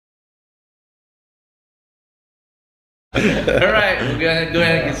All right, we're gonna go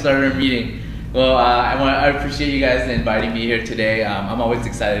ahead and get started our meeting. Well, I appreciate you guys inviting me here today. I'm always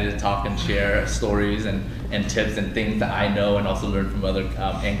excited to talk and share stories and tips and things that I know, and also learn from other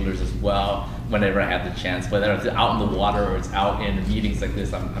anglers as well whenever I have the chance. Whether it's out in the water or it's out in meetings like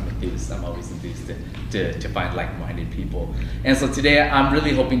this, I'm enthused. I'm always enthused to find like-minded people. And so today I'm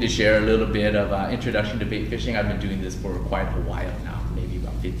really hoping to share a little bit of introduction to bait fishing. I've been doing this for quite a while now, maybe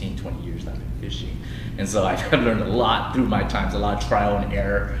about 15, 20 years I've been fishing. And so I've learned a lot through my times, a lot of trial and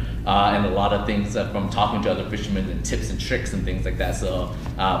error, and a lot of things from talking to other fishermen and tips and tricks and things like that. So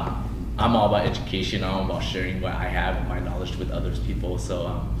I'm all about education. I'm all about sharing what I have and my knowledge with other people.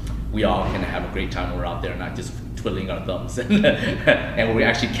 So we all can have a great time when we're out there, not just twiddling our thumbs and we're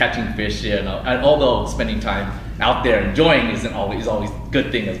actually catching fish. You know, and although spending time out there enjoying isn't always a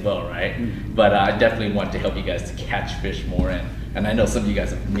good thing as well, right? But I definitely want to help you guys to catch fish more, and I know some of you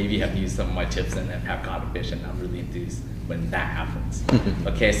guys maybe have used some of my tips and have caught a fish, and I'm really enthused when that happens.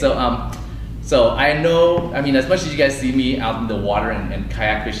 Okay, so I know, I mean, as much as you guys see me out in the water and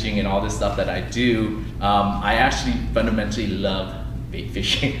kayak fishing and all this stuff that I do, I actually fundamentally love bait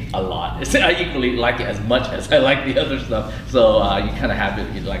fishing a lot. I equally like it as much as I like the other stuff. So you kind of have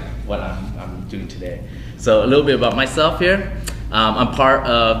it like what I'm doing today. So a little bit about myself here. I'm part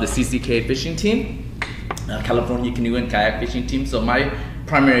of the CCK fishing team, California Canoe and Kayak Fishing Team. So my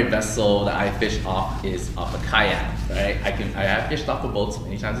primary vessel that I fish off is off a kayak, right? I have fished off of boats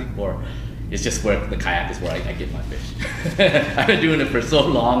many times before. It's just where the kayak is where I get my fish. I've been doing it for so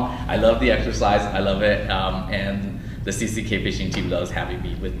long. I love the exercise, I love it, and the CCK fishing team loves having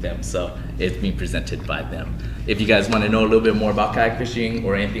me with them, so it's being presented by them. If you guys want to know a little bit more about kayak fishing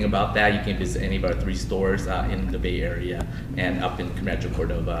or anything about that, you can visit any of our 3 stores in the Bay Area and up in Camacho,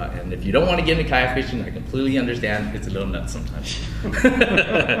 Cordova. And if you don't want to get into kayak fishing, I completely understand. It's a little nuts sometimes.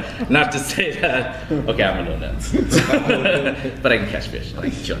 Not to say that, okay, I'm a little nuts. But I can catch fish. I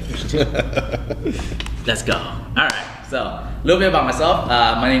can kill fish too. Let's go. All right. So, a little bit about myself.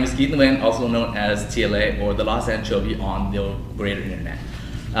 My name is Keith Nguyen, also known as TLA or the Lost Anchovy on the greater internet.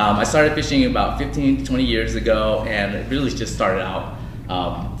 I started fishing about 15 to 20 years ago, and it really just started out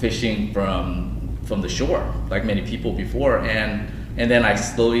fishing from the shore, like many people before, and then I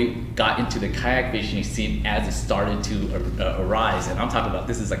slowly got into the kayak fishing scene as it started to arise. And I'm talking about,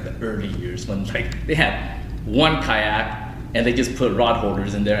 this is like the early years when like they had one kayak and they just put rod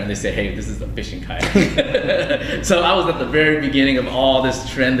holders in there and they say, hey, this is a fishing kayak. So I was at the very beginning of all this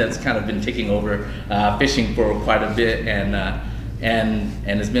trend that's kind of been taking over fishing for quite a bit, and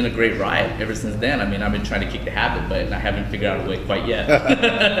it's been a great ride ever since then. I mean, I've been trying to kick the habit, but I haven't figured out a way quite yet.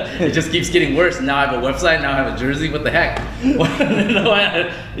 It just keeps getting worse. Now I have a website, now I have a jersey, what the heck?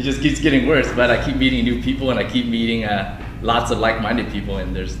 It just keeps getting worse, but I keep meeting new people and I keep meeting lots of like-minded people,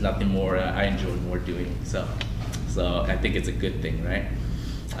 and there's nothing more I enjoy more doing. So I think it's a good thing, right?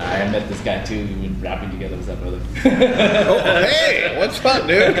 I met this guy too. We've been rapping together. What's up, brother? Oh, hey, what's up,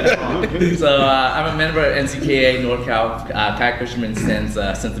 dude? So I'm a member of NCKA NorCal kayak fishermen since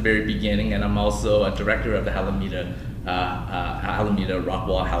the very beginning, and I'm also a director of the Alameda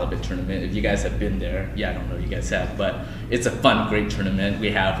Rockwall Halibut Tournament. If you guys have been there, yeah, I don't know if you guys have, but it's a fun, great tournament.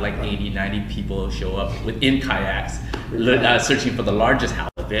 We have like 80, 90 people show up within kayaks, searching for the largest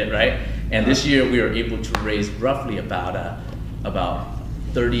halibut, right? And this year we were able to raise roughly about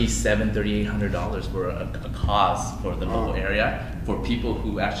 $3,800 for a cause for the local area, for people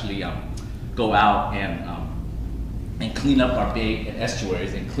who actually go out and clean up our bay and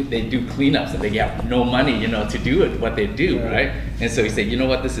estuaries, and they do cleanups, and they have no money, you know, to do it, what they do, right? And so we say, you know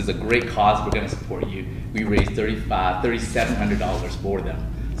what, this is a great cause, we're gonna support you. We raised $3,700 for them,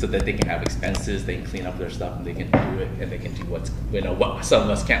 so that they can have expenses, they can clean up their stuff, and they can do it, and they can do what some of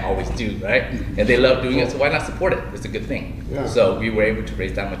us can't always do, right? And they love doing it, so why not support it? It's a good thing. Yeah. So we were able to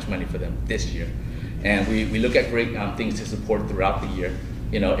raise that much money for them this year. And we look at great things to support throughout the year.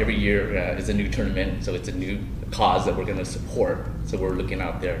 You know, every year is a new tournament, so it's a new cause that we're gonna support. So we're looking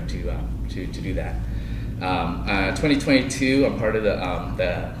out there to do that. 2022, I'm part of the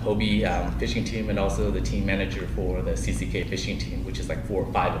Hobie fishing team, and also the team manager for the CCK fishing team, which is like 4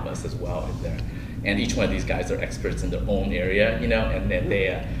 or 5 of us as well in there. And each one of these guys are experts in their own area, you know, and then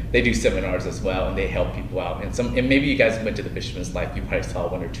they do seminars as well, and they help people out. And maybe you guys went to the Fisherman's Life, you probably saw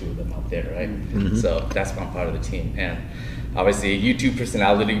 1 or 2 of them out there, right? Mm-hmm. So that's why I'm part of the team. And obviously, YouTube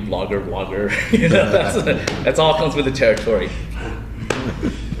personality, blogger, you know, that's all comes with the territory.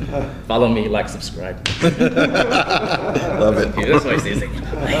 Follow me, like, subscribe. Love it. Okay, that's why I say, it's like,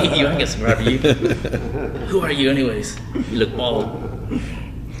 I hate you, I can subscribe to you. Who are you anyways? You look bald.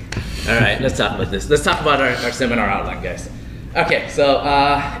 All right, let's talk about this. Let's talk about our seminar outline, guys. Okay, so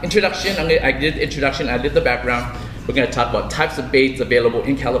introduction, I did introduction, I did the background. We're going to talk about types of baits available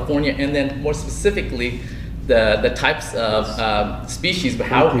in California, and then more specifically, the types of species, but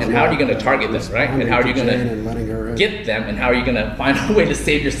how are you going to target them, right? And how are you going to get them, and how are you going to find a way to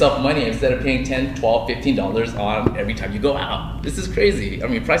save yourself money instead of paying $10, $12, $15 on every time you go out? This is crazy. I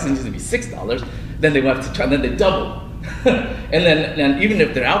mean, prices used to be $6, then they went to try, then they double, and even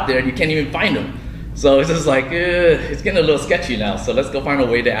if they're out there, you can't even find them. So it's just like, it's getting a little sketchy now. So let's go find a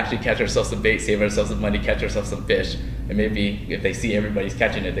way to actually catch ourselves some bait, save ourselves some money, catch ourselves some fish. And maybe if they see everybody's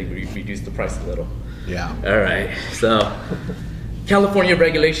catching it, they reduce the price a little. Yeah. All right, so California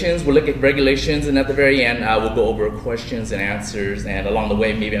regulations, we'll look at regulations, and at the very end, we'll go over questions and answers. And along the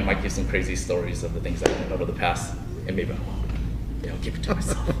way, maybe I might give some crazy stories of the things I've done over the past, and maybe I won't. Yeah, I'll keep it to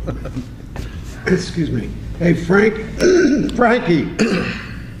myself. Excuse me. Hey, Frankie,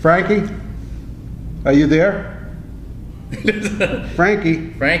 are you there?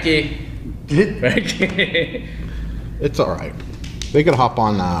 Frankie. It's all right. They could hop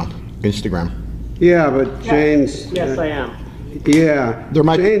on Instagram. Yeah, but Jane's. Yes, I am. Yeah.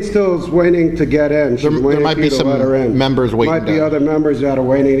 Jane still is waiting to get in. She's There might be some members waiting. Might be other members that are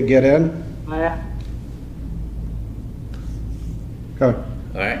waiting to get in. Go.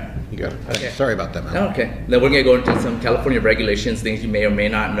 All right. You got it. Okay. Sorry about that, man. Oh, okay. Then we're gonna go into some California regulations, things you may or may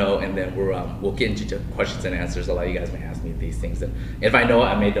not know, and then we'll get into questions and answers. A lot of you guys may ask me these things, and if I know it,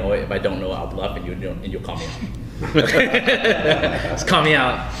 I may know it. If I don't know, I'll bluff, and you'll call me out. Just call me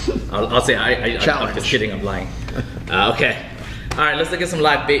out. I'll say I'm just kidding. I'm lying. Okay. All right. Let's look at some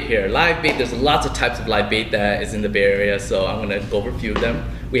live bait here. Live bait. There's lots of types of live bait that is in the Bay Area, so I'm gonna go over a few of them.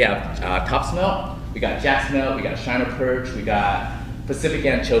 We have top smelt. We got jack smelt. We got shiner perch. We got Pacific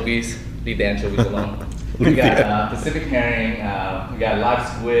anchovies, leave the anchovies alone. We got Pacific herring, we got live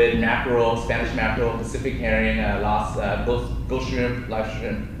squid, mackerel, Spanish mackerel, Pacific herring, ghost shrimp, live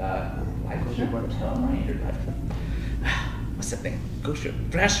shrimp, live shrimp? What's that thing? Ghost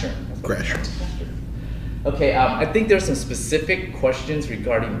shrimp, grass shrimp. Grass shrimp. Okay, I think there's some specific questions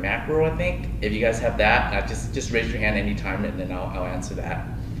regarding mackerel, I think. If you guys have that, just raise your hand anytime and then I'll answer that.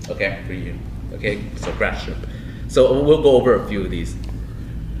 Okay, for you. Okay, so grass shrimp. So we'll go over a few of these.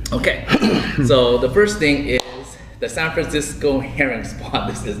 Okay, so the first thing is the San Francisco herring spawn.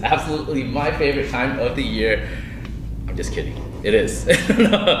 This is absolutely my favorite time of the year. I'm just kidding. It is.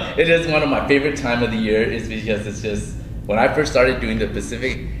 No, it is one of my favorite time of the year. Is because it's just, when I first started doing the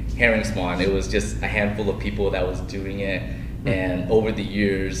Pacific herring spawn, it was just a handful of people that was doing it. And over the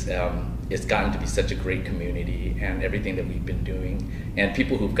years, it's gotten to be such a great community and everything that we've been doing. And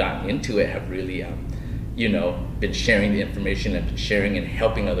people who've gotten into it have really been sharing the information and been sharing and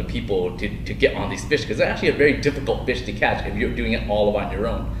helping other people to get on these fish, because they're actually a very difficult fish to catch if you're doing it all on your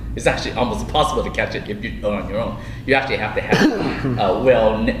own. It's actually almost impossible to catch it if you're on your own. You actually have to have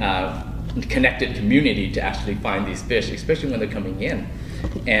a connected community to actually find these fish, especially when they're coming in.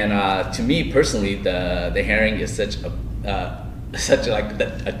 And to me personally, the herring is such a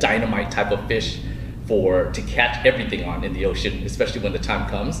dynamite type of fish to catch everything on in the ocean, especially when the time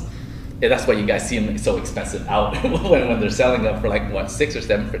comes. Yeah, that's why you guys see them so expensive out when they're selling them for like what, 6 or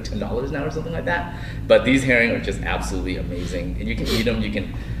 7 for $10 now or something like that. But these herring are just absolutely amazing, and you can eat them, you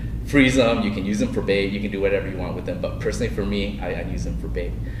can freeze them, you can use them for bait, you can do whatever you want with them. But personally for me, I use them for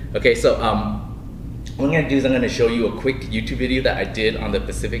bait. Okay, so what I'm gonna do is I'm gonna show you a quick YouTube video that I did on the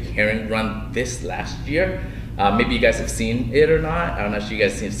Pacific herring run this last year. Maybe you guys have seen it or not. I'm not sure you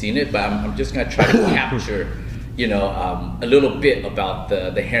guys have seen it, but I'm just gonna try to capture a little bit about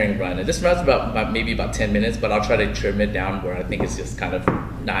the herring run. And this runs about maybe about 10 minutes, but I'll try to trim it down where I think it's just kind of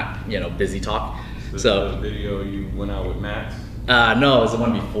not, busy talk. So the video you went out with Max? No, it was the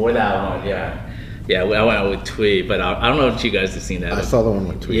one before that one, yeah. Yeah, I went out with Twee, but I don't know if you guys have seen that. I saw the one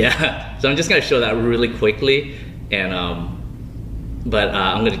with Twee. Yeah, so I'm just gonna show that really quickly, and I'm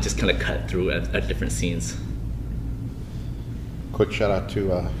gonna just kind of cut through at different scenes. Quick shout out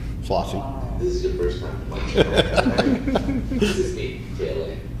to Flossie. This is your first time This is me,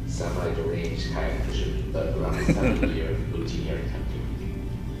 JLA, semi-deranged kayak fisherman, but around this time of the year, routine herring hunting.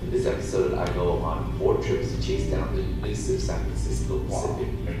 In this episode, I go on 4 trips to chase down the elusive San Francisco Pacific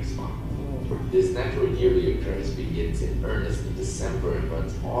herring spawn. This natural yearly occurrence begins in earnest in December and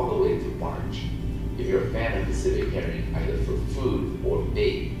runs all the way through March. If you're a fan of Pacific herring, either for food or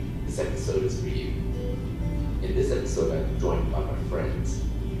bait, this episode is for you. In this episode, I'm joined by my friends,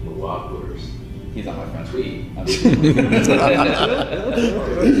 the wildwooders. He's on my front Twee.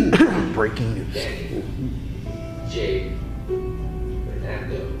 Breaking news. Danny, Jake,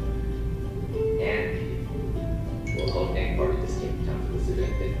 Fernando, and the whole gang party just came to town for this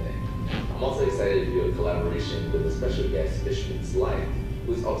event today. I'm also excited to do a collaboration with a special guest, Fisherman's Life,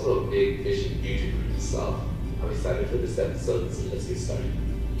 who's also a big fishing YouTuber himself. I'm excited for this episode, so let's get started.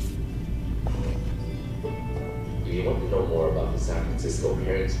 If you want to know more about the San Francisco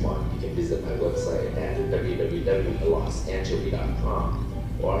herring spawn, you can visit my website at www.lostanchovy.com,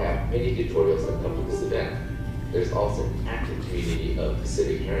 or I have many tutorials that come with this event. There's also an active community of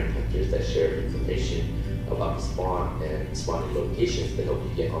Pacific herring hunters that share information about the spawn and spawning locations to help you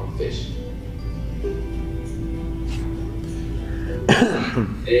get on fish.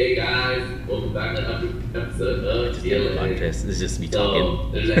 Hey guys, welcome back to another episode of TLA. This is just me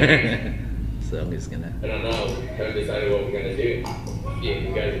talking. So I'm just gonna. I don't know. Haven't decided what we're gonna do. Yeah,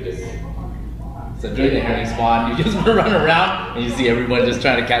 you guys are just. So during the herring spawn, you just run around and you see everyone just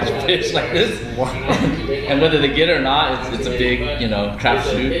trying to catch fish like this. And whether they get it or not, it's a big, you know,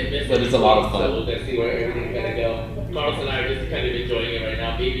 crapshoot, but it's a lot of fun. So we're gonna see where everything's gonna go. Carlos and I are just kind of enjoying it right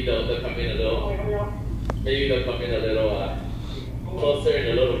now. Maybe they'll come in a little. Maybe they'll come in a little closer in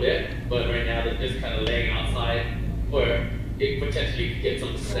a little bit. But right now they're just kind of laying outside where it potentially could get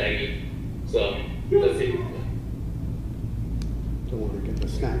some snagging. So let's see. Don't want to get the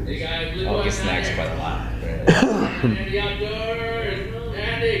snack. Hey guys, look I'll what get I snacks got. quite a lot. Andy outdoors.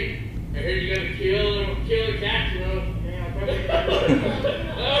 Andy, I heard you gotta kill a cat, bro.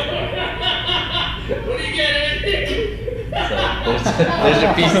 What do you get, Andy? So there's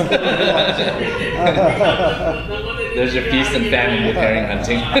your feast. There's your feast and famine with herring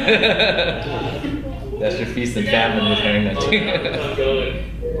hunting. That's your feast and famine with herring hunting. I'm going.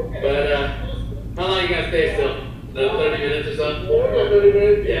 But how long you gonna stay still? Another 30 minutes or so? 30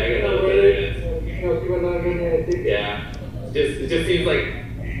 minutes? Yeah, I got another 30 minutes. Yeah. It just seems like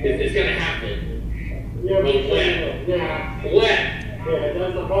it's gonna happen. Yeah, But when? yeah. When? Yeah,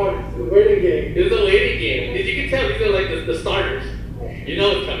 that's the part. It's the waiting game. It's a waiting game. You can tell these are like the starters. You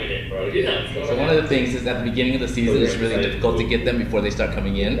know it's coming in, bro. You know it's coming in. So one of the things is at the beginning of the season, it's really difficult to get them before they start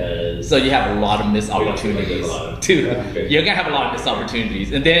coming in. So you have a lot of missed opportunities too. You're gonna have a lot of missed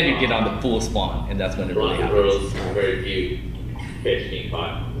opportunities, and then you get on the full spawn, and that's when it really Lots of happens. girls, very few fish being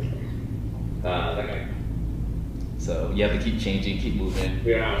caught. That guy. So you have to keep changing, keep moving,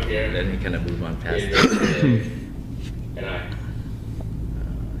 We're out here. and then you kind of move on past it. And I.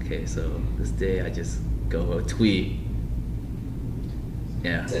 Okay, so this day I just go a tweet.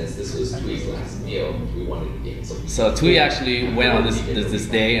 Yeah. Since this was Tweet's last meal, we wanted to give some. So Tui actually went on this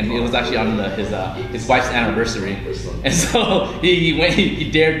day, and it was actually on his wife's anniversary, and so he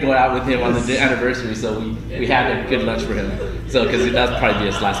dared go out with him on the anniversary. So we had a good lunch for him. So because that's probably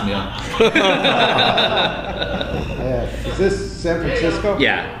his last meal. Yeah. Is this San Francisco?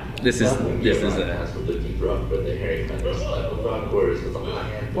 Yeah, this is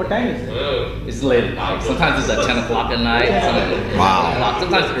What time is it? it's late at night. Sometimes it's at 10 o'clock at night. Sometimes it's 11 o'clock.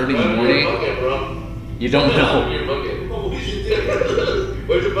 Sometimes early in the morning. You don't know.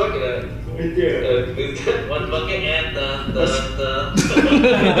 Where's your bucket at? Right there. One bucket and the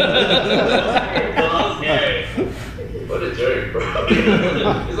long hair. What a jerk, bro.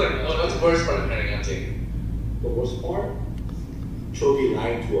 It's like, what's the worst part of herring hunting? The worst part? Chovy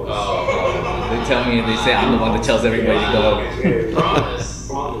lied to us. Oh. They say I'm the one that tells everybody to go. Promise.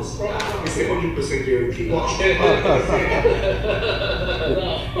 Promise. It's 100% guaranteed. No.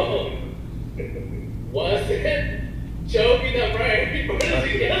 Was it? Chovy the brand.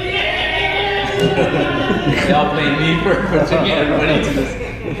 They all blame me for taking everybody to this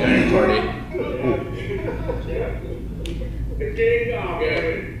herring party.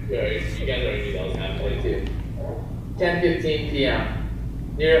 You guys already knew that was happening too. 10:15 p.m.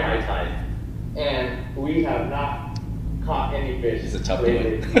 near high tide, and we have not caught any fish. It's a tough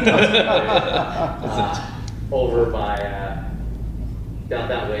lately. one. Over by down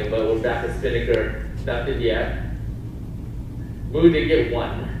that way, but we're back at Spinnaker. Nothing yet. Moo did get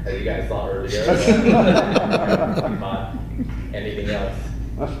one, as you guys saw earlier. Not anything else.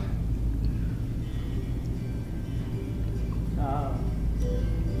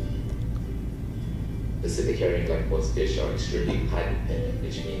 Pacific herring, like most fish, are extremely tide dependent,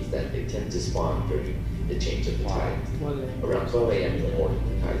 which means that they tend to spawn during the change of the tide. Around 12 a.m. in the morning,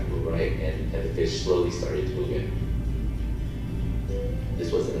 the tides move right, and the fish slowly started to move in.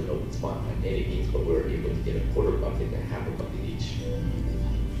 This wasn't an open spawn by any means, but we were able to get a quarter bucket and half a bucket each.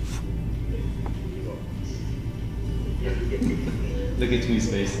 Look at Tweet's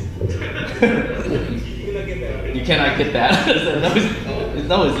face. You cannot get that.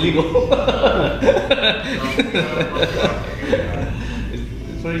 No, it's legal.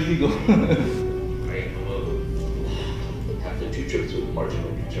 It's very legal. After 2 trips with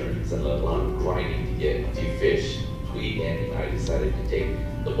marginal returns and a lot of grinding to get a few fish, Tweet, Andy, and I decided to take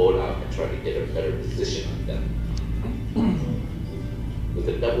the boat out and try to get a better position on them.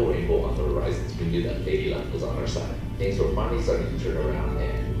 With a double rainbow on the horizon, we knew that Lady Luck was on our side. Things were finally starting to turn around,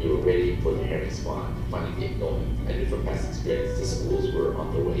 and we were ready for the herring spawn to finally get going. I knew from past experience the schools were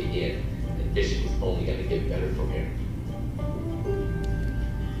on their way in, and fishing was only going to get better from here.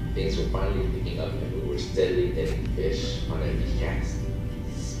 Things were finally picking up, and we were steadily netting fish on every cast.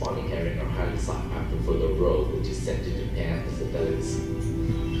 Spawning herring are highly sought after for the roe, which is sent to Japan as a delicacy.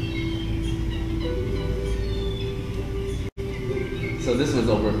 So this was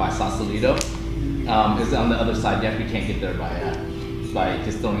over by Sausalito. It's on the other side. You can't get there by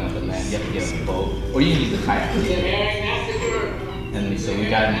just throwing on the land. You have to get on the boat, or you can use the kayak. And so we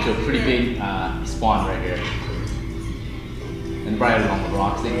got into a pretty big spawn right here, and right along the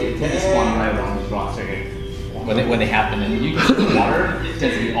rocks. They tend to spawn right along these rocks right here when they happen. And you can see the water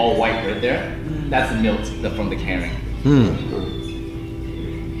tends to be all white right there. That's the milt from the herring.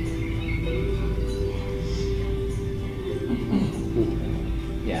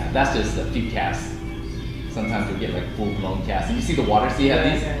 Yeah, that's just a few casts. Sometimes you'll get like full-blown casts. If you see the water, see how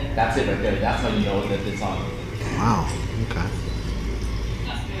these? That's it right there. That's how you know that it's on. Wow. Okay.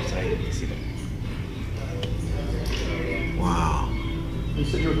 Sorry, you see that? Wow. You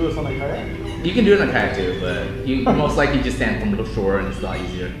said you were doing this on a kayak? You can do it on a kayak too, but you most likely just stand from the shore and it's a lot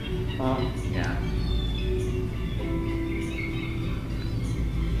easier. Yeah.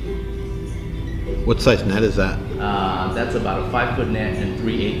 What size net is that? That's about a 5-foot net and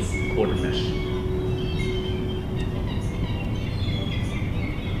 3/8 quarter mesh.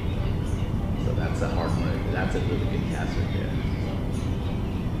 So that's a hard one. That's a really good cast right there.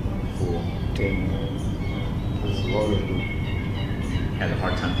 Full. Had a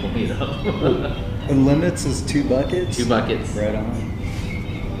hard time pulling it up. The limits is 2 buckets? 2 buckets. Right on.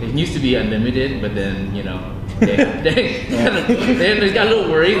 It used to be unlimited, but then, you know, they got a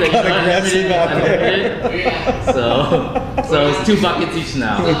little worried that you're Aggressive out there. So it's 2 buckets each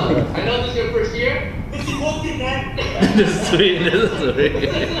now. I know this is your first year. This is what you man. This is sweet.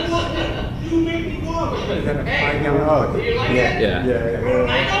 You make me walk. Hey, do you like it? Yeah.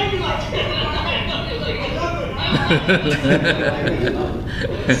 I know you like it.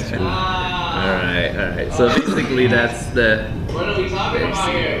 All right. So basically, that's the. What are we talking about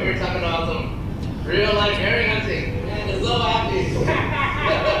here? We're talking about some real life herring hunting. Man, it's so happy.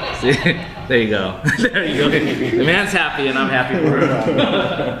 See, there you go. There you go. The man's happy, and I'm happy for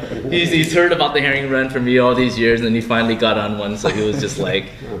him. he's heard about the herring run from me all these years, and then he finally got on one, so he was just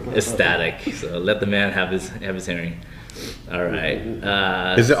like ecstatic. So let the man have his herring. All right.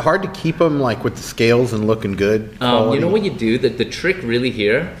 Is it hard to keep them like with the scales and looking good? You know what you do? The trick really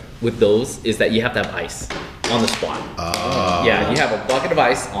here with those is that you have to have ice on the spot. Yeah, you have a bucket of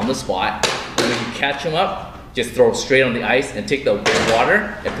ice on the spot, and when you catch them up, just throw it straight on the ice and take the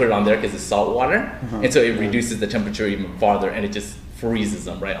water and put it on there because it's salt water, and so it reduces the temperature even farther, and it just freezes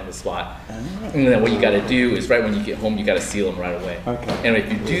them right on the spot. And then what you got to do is right when you get home, you got to seal them right away. Okay. And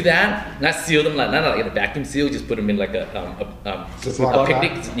if you do that, not seal them not like a vacuum seal, just put them in like a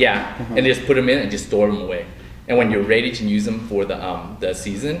picnic, and just put them in and just store them away. And when you're ready to use them for the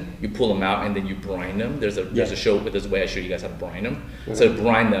season, you pull them out and then you brine them. There's a way I show you guys how to brine them. So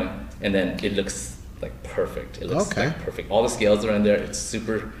brine them, and then it looks like perfect. It looks like perfect. All the scales are in there. It's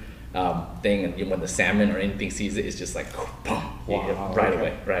super thing, and when the salmon or anything sees it, it's just like boom, right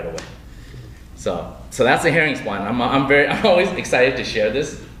away. So that's the herring spawn. I'm always excited to share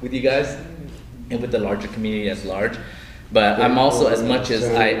this with you guys and with the larger community as large. But I'm also, as much as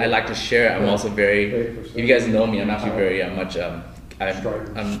I like to share, I'm also very, if you guys know me, I'm actually very much, I'm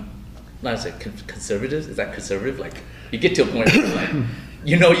not to say conservative. Is that conservative? Like you get to a point where like,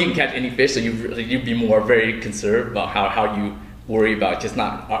 you know you can catch any fish, so you'd be more very conservative about how you worry about just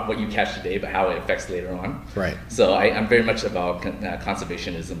not what you catch today, but how it affects later on. Right. So I'm very much about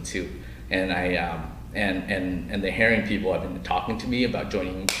conservationism too, and and the herring people have been talking to me about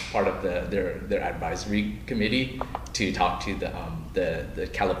joining part of their advisory committee to talk to the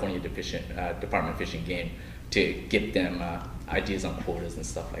California Department of Fish and Game to get them ideas on quotas and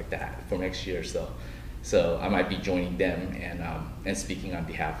stuff like that for next year. So I might be joining them and speaking on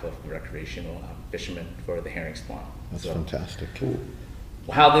behalf of recreational fishermen for the herring spawn. That's fantastic. Cool.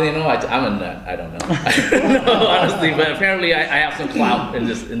 Well, how do they know? I'm a nut. I don't know. I don't know, honestly, but apparently I have some clout in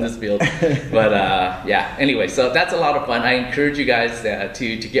this field. But yeah. Anyway, so that's a lot of fun. I encourage you guys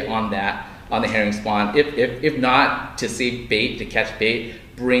to get on the herring spawn. If not, to save bait, to catch bait,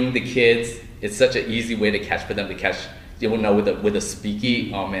 bring the kids. It's such an easy way to catch for them to catch. You know, with a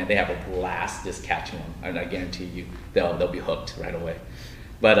speaky, oh man, they have a blast just catching them, and I guarantee you they'll be hooked right away.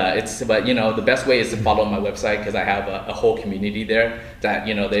 But you know, the best way is to follow my website, because I have a whole community there that,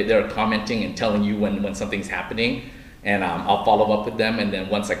 you know, they're commenting and telling you when something's happening. and I'll follow up with them. And then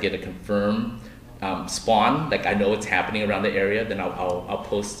once I get a confirmed spawn, like I know it's happening around the area, then I'll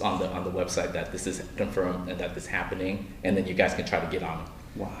post on the website that this is confirmed and that this is happening, and then you guys can try to get on it.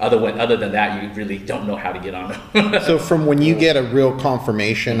 Wow. Other than that, you really don't know how to get on it. So from when you get a real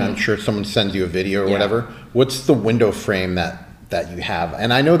confirmation, I'm sure someone sends you a video or whatever, what's the window frame that you have?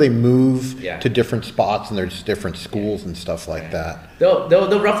 And I know they move to different spots and there's different schools and stuff like that.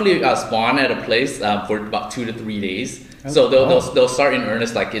 They'll roughly spawn at a place for about 2 to 3 days. So they'll start in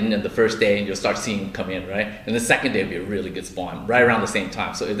earnest like in the first day, and you'll start seeing them come in, right? And the second day will be a really good spawn, right around the same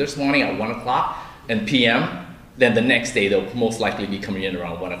time. So if they're spawning at 1 o'clock and PM, then the next day they'll most likely be coming in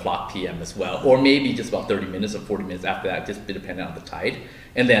around 1 o'clock PM as well, or maybe just about 30 minutes or 40 minutes after that, just depending on the tide.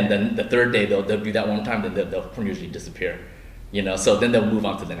 And then the third day they'll do that one time, then they'll usually disappear, you know. So then they'll move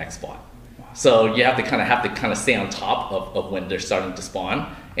on to the next spot. So you have to kind of stay on top of when they're starting to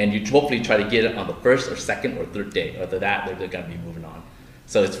spawn, and you hopefully try to get it on the first or second or third day. After that, they're going to be moving on.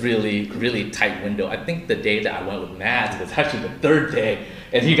 So it's really tight window. I think the day that I went with Mads was actually the third day,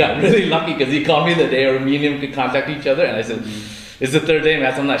 and he got really lucky because he called me the day, or me and him could contact each other, and I said, "It's the third day,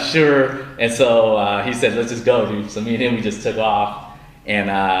 Mads. I'm not sure." And so he said, "Let's just go, dude." So me and him, we just took off.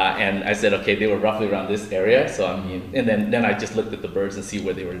 And I said, okay, they were roughly around this area. So I mean, and then I just looked at the birds and see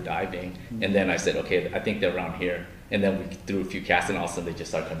where they were diving. And then I said, okay, I think they're around here. And then we threw a few casts, and all of a sudden they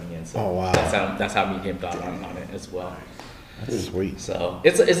just started coming in. So that's how me and him got on it as well. That's sweet. So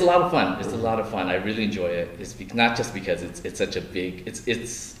it's a lot of fun. It's a lot of fun. I really enjoy it. It's not just because it's such a big.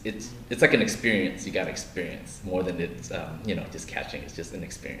 It's like an experience. You got to experience more than it's just catching. It's just an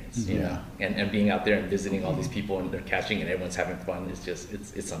experience. You know, and being out there and visiting all these people, and they're catching and everyone's having fun. It's just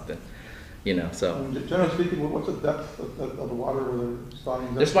it's something. You know, so. Generally speaking, what's the depth of the water where they're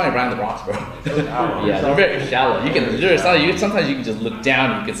spawning? They're spawning around the rocks, bro. Yeah, they're very shallow. You can sometimes you can just look down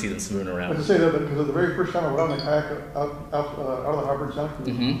and you can see them swimming around. I have to say that because the very first time I went on the kayak out of the harbor in Santa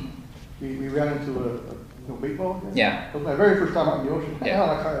Cruz, we ran into a bait ball. Yeah. It was my very first time out in the ocean. Yeah.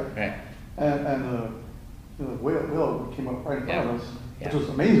 On a kayak. Right. And the whale came up right in front of us, which was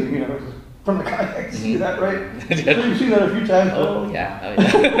amazing. You know, from the kayak, see that, right? So you've seen that a few times. Yeah, it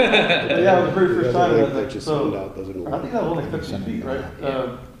was the very first time. I think that was only 15 feet, right?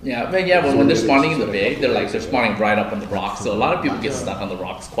 When they're spawning in the bay, they're spawning right up on the rocks. So a lot of people get stuck on the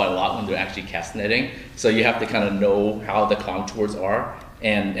rocks quite a lot when they're actually cast netting. So you have to kind of know how the contours are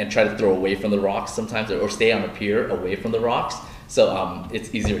and try to throw away from the rocks sometimes, or stay on a pier away from the rocks. So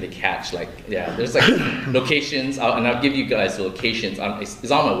it's easier to catch. There's like locations, and I'll give you guys the locations. It's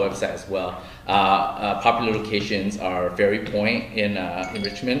on my website as well. Popular locations are Ferry Point in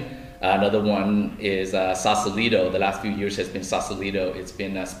Richmond. Another one is Sausalito. The last few years has been Sausalito. It's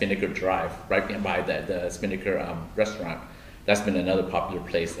been Spinnaker Drive, right by the Spinnaker restaurant. That's been another popular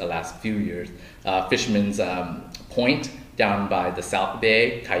place the last few years. Fisherman's Point down by the South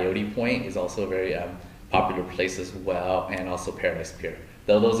Bay. Coyote Point is also a very popular place as well, and also Paradise Pier.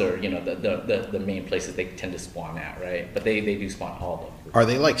 Those are the main places they tend to spawn at, right? But they do spawn all over. Are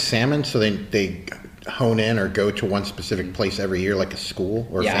they like salmon? So they hone in or go to one specific place every year, like a school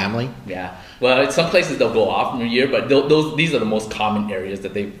or family? Yeah. Well, in some places they'll go off in a year, but these are the most common areas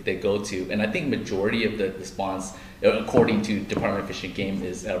that they go to. And I think majority of the spawns, according to Department of Fish and Game,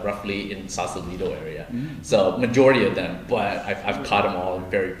 is roughly in Sausalito area. So majority of them, but I've caught them all in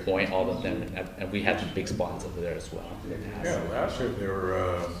Ferry Point, all of them, and we had some big spawns over there as well. Yeah, last year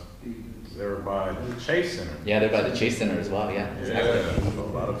they were by the Chase Center. Yeah, they're by the Chase Center as well. Yeah, exactly. Yeah, so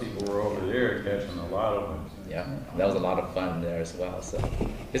a lot of people were over there catching a lot of them. Yeah, that was a lot of fun there as well. So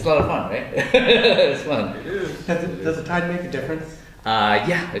it's a lot of fun, right? It's fun. It is. Does the tide make a difference?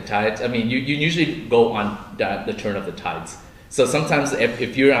 Yeah, the tides. I mean, you usually go on the turn of the tides. So sometimes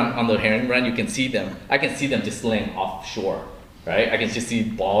if you're on the herring run, you can see them. I can see them just laying offshore, right? I can just see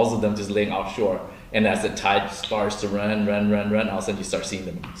balls of them just laying offshore. And as the tide starts to run, all of a sudden you start seeing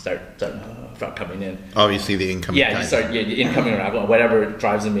them start coming in. Obviously the incoming tide. You start incoming arrival, whatever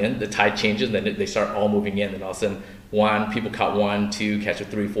drives them in, the tide changes, then they start all moving in, and all of a sudden people caught 1, 2, catch a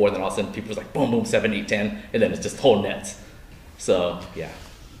 3, 4, then all of a sudden people's like boom, boom, 7, 8, 10, and then it's just whole nets. So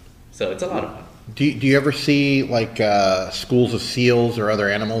so it's a lot of fun. Do you ever see like schools of seals or other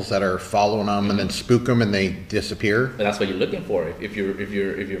animals that are following them and then spook them and they disappear? And that's what you're looking for. If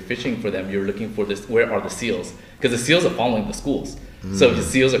you're fishing for them, you're looking for this. Where are the seals? Because the seals are following the schools. So if the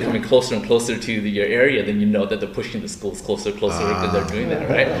seals are coming closer and closer to your area, then you know that they're pushing the schools closer because they're doing that,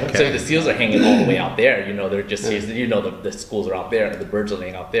 right? Okay. So if the seals are hanging all the way out there, they're just the schools are out there and the birds are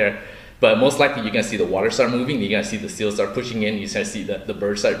laying out there. But most likely you're going to see the water start moving, you're going to see the seals start pushing in, you start to see the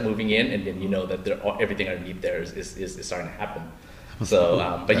birds start moving in, and then you know that everything underneath there is starting to happen.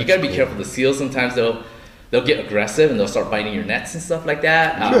 So, but you got to be careful. The seals sometimes they'll get aggressive and they'll start biting your nets and stuff like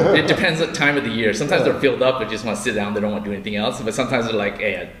that. It depends on the time of the year. Sometimes they're filled up, they just want to sit down, they don't want to do anything else. But sometimes they're like,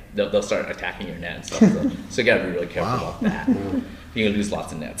 hey, they'll start attacking your net and stuff. So you gotta be really careful about that. You're gonna lose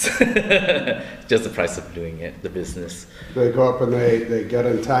lots of nets. Just the price of doing it, the business. They go up and they get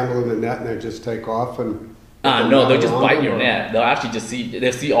entangled in the net and they just take off and... No, they'll just bite your net. They'll actually just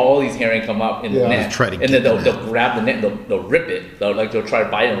they'll see all these herring come up in the net, and then they'll grab the net, they'll rip it. They'll try to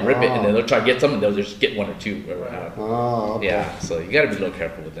bite it and rip it, and then they'll try to get some, and they'll just get one or two. Okay. Yeah, so you gotta be a little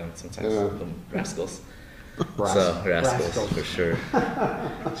careful with them sometimes. The rascals. Rascals for sure.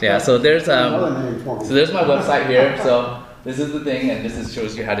 Yeah, so there's my website here. So this is the thing, and this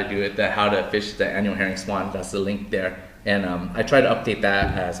shows you how to do it. How to fish the annual herring swan. That's the link there. And I try to update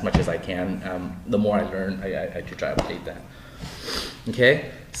that as much as I can. The more I learn, I do try to update that. Okay,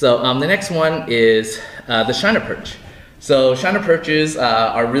 so the next one is the shiner perch. So shiner perches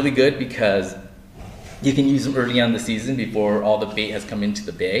are really good because you can use them early on in the season before all the bait has come into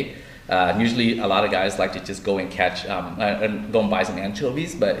the bay. Usually a lot of guys like to just go and catch, go and buy some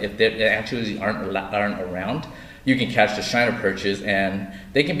anchovies, but if the anchovies aren't around, you can catch the shiner perches, and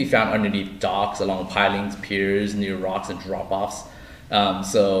they can be found underneath docks, along pilings, piers, near rocks and drop-offs.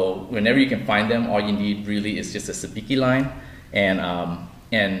 So whenever you can find them, all you need really is just a sabiki line,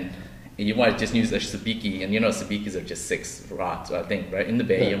 and you want to just use a sabiki, and sabikis are just 6 rods, I think, right? In the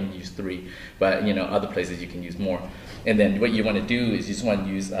bay you only use 3, but other places you can use more. And then what you want to do is you just want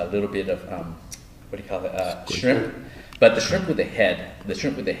to use a little bit of shrimp. But the shrimp with the head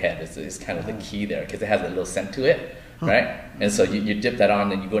is kind of the key there, because it has a little scent to it, right? And so you dip that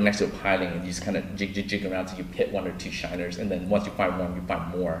on, and you go next to a piling, and you just kind of jig around till you hit 1 or 2 shiners, and then once you find one, you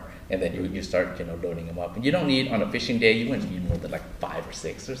find more, and then you start loading them up. And you don't need, on a fishing day, you wouldn't need more than like 5 or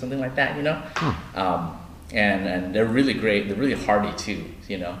 6 or something like that, and they're really great. They're really hardy too,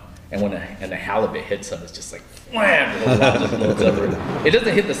 And when a halibut hits them, it's just like wham! Just loads over. It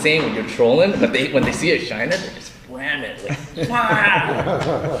doesn't hit the same when you're trolling, but when they see a shiner, they just wham it. Like,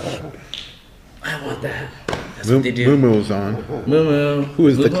 wow! I want that. That's what they do. Moo-moo's on. Moo-moo. Who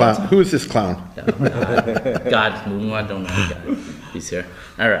is the clown? Who is this clown? God, Moo-moo, I don't know. God. He's here.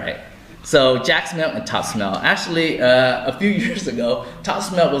 All right. So jack smelt and top smelt. Actually, a few years ago, top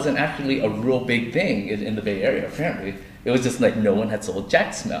smelt wasn't actually a real big thing in the Bay Area, apparently. It was just like no one had sold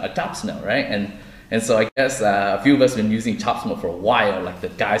top smelt, right? And so I guess a few of us have been using top smelt for a while, like the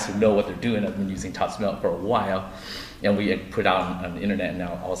guys who know what they're doing have been using top smelt for a while. And we had put out on the internet, and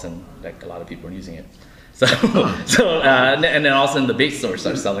now all of a sudden, like a lot of people are using it. And then all of a sudden the bait stores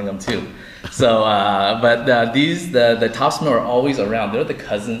start selling them too. So, the top smelt are always around. They're the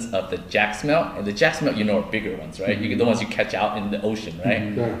cousins of the jack smelt, and the jack smelt, are bigger ones, right? You get the ones you catch out in the ocean, right?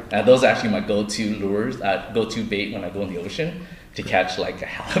 And those are actually my go-to lures, go-to bait when I go in the ocean to catch like a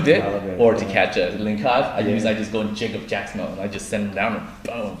halibut or to catch a lingcod. I just go and jig up jack smelt, and I just send them down and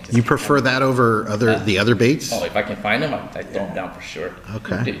boom. You prefer that over the other baits? Oh, if I can find them, I throw them down for sure.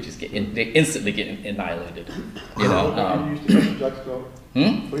 Okay. They instantly get annihilated. What do you use to catch a jack smelt?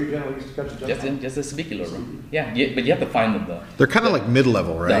 What do you generally use to catch a jack smelt? Just a sabiki lure. Yeah, but you have to find them though. They're kind of like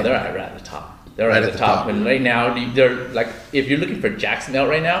mid-level, right? No, they're right at the top. They're right at the top. And right now, they're like, if you're looking for jack smelt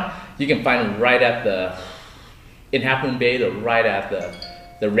right now, you can find them right at in Half Moon Bay, they're right at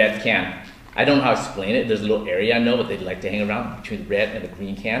the red can. I don't know how to explain it. There's a little area I know, but they like to hang around between the red and the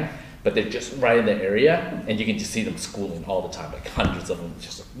green can. But they're just right in the area, and you can just see them schooling all the time, like hundreds of them,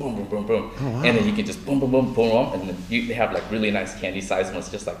 just like boom, boom, boom, boom. Oh, wow. And then you can just boom, boom, boom, boom, boom, and then they have like really nice candy-sized ones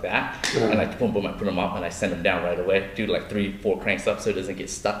just like that. And I boom, boom, I put them up, and I send them down right away. Do like 3-4 cranks up so it doesn't get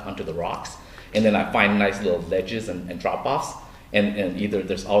stuck onto the rocks. And then I find nice little ledges and drop-offs. And either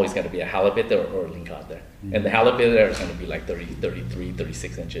there's always got to be a halibut there or a lingcod there. And the halibut there is going to be like 33,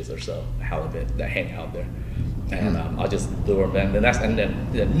 36 inches or so, a halibut that hang out there. And I'll just lure them in. And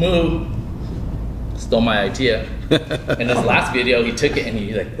then Moo stole my idea. In his last video, he took it and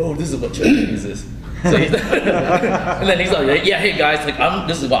he's like, oh, this is what Chuck uses. So and then he's like, yeah, hey guys, like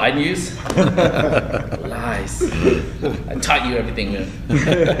this is what I use. Lies. I taught you everything, man.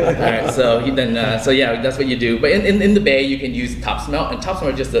 Alright, so yeah, that's what you do. But in the bay, you can use top smelt, and top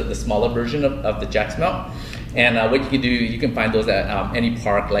smelt are just the smaller version of the jack smelt. And what you can do, you can find those at any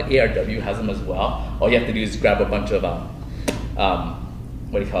park, like ARW has them as well. All you have to do is grab a bunch of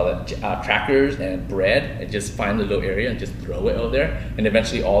trackers and bread, and just find the little area and just throw it out there, and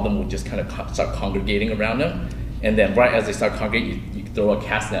eventually all of them will just kind of start congregating around them. And then right as they start congregating, you throw a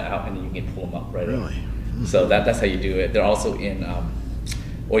cast net out, and then you can pull them up right away. So that's how you do it. They're also in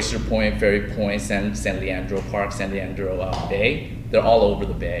Oyster Point, Ferry Point, San Leandro Park, San Leandro Bay. They're all over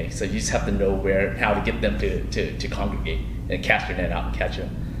the bay, so you just have to know how to get them to congregate and cast your net out and catch them.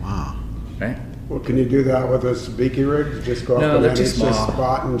 Wow. Right? Well, can you do that with a sabiki rig? Just go No, up in they're any too small.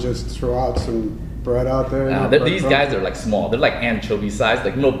 spot and just throw out some bread out there? These guys are like small. They're like anchovy size,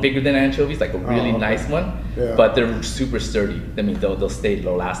 like no bigger than anchovies, like a really okay. nice one. Yeah. But they're super sturdy. I mean, they'll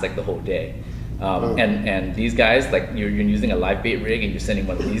last like the whole day. And these guys, like you're using a live bait rig and you're sending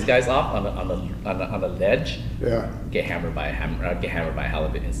one of these guys off on a ledge. Yeah. Get hammered by a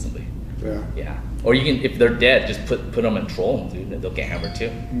halibut instantly. Yeah. Yeah. Or you can, if they're dead, just put them and troll them, dude. And they'll get hammered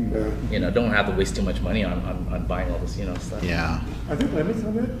too. Yeah. You know, don't have to waste too much money on buying all this, you know, stuff. Yeah. Are there limits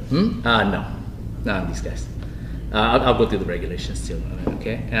on it? No, not on these guys. I'll go through the regulations too.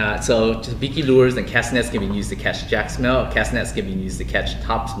 Okay. So sabiki lures and cast nets can be used to catch jack smelt. Cast nets can be used to catch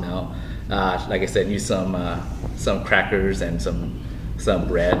top smelt. Like I said, use some crackers and some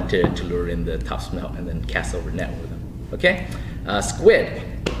bread to lure in the top smelt, and then cast over net with them. Okay. Squid.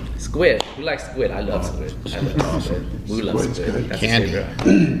 Who likes squid? I love squid. Who loves squid? That's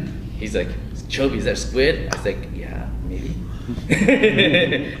candy. He's like, Anchovy, is that squid? I was like, yeah, maybe.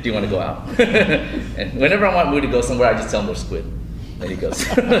 Do you want to go out? And whenever I want Moo to go somewhere, I just tell him there's squid. And he goes.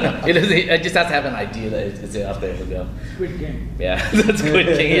 I just have to have an idea that it's out there to go. Squid King. Yeah, that's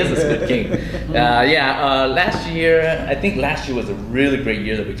Squid King. He is a Squid King. Last year, I think last year was a really great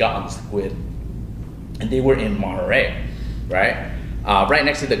year that we got on the squid. And they were in Monterey, right? Right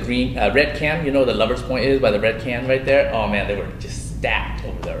next to the green red can, you know the Lover's Point is by the red can right there. Oh man, they were just stacked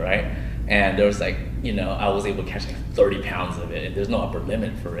over there, right? And there was like, you know, I was able to catch like 30 pounds of it, and there's no upper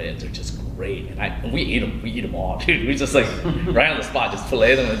limit for it. They're just great, and we eat them all, dude. We just like right on the spot, just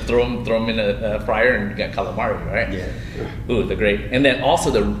fillet them and throw them in a fryer, and you got calamari, right? Yeah. Ooh, they're great. And then also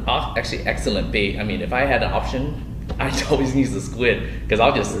the actually excellent bait. I mean, if I had an option, I'd always use the squid, because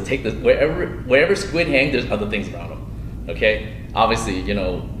I'll just take the wherever squid hang, there's other things around them. Okay. Obviously, you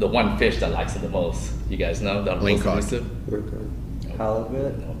know, the one fish that likes it the most, you guys know, the most elusive?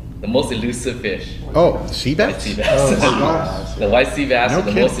 Halibut? The most elusive fish. Oh, sea White bass? sea bass. The white sea bass are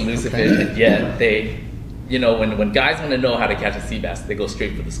the most elusive fish, and yet they, you know, when guys want to know how to catch a sea bass, they go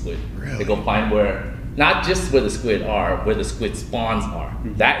straight for the squid. Really? They go find not just where the squid are, where the squid spawns are.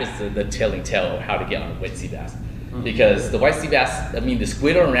 That is the telling tale of how to get on a white sea bass. Because the white sea bass, I mean, the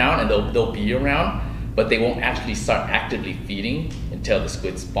squid are around and they'll be around, but they won't actually start actively feeding until the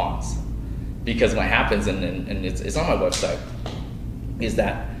squid spawns. Because what happens, and it's on my website, is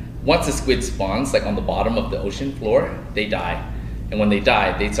that once the squid spawns, like on the bottom of the ocean floor, they die. And when they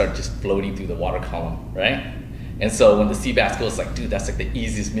die, they start just floating through the water column, right? And so when the sea bass goes like, dude, that's like the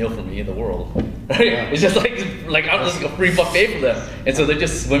easiest meal for me in the world, right? Yeah. It's just like I'm just a free buffet for them. And so they're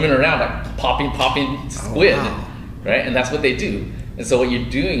just swimming around like popping squid, right? And that's what they do. And so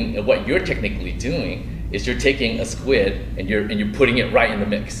what you're technically doing is you're taking a squid and you're putting it right in the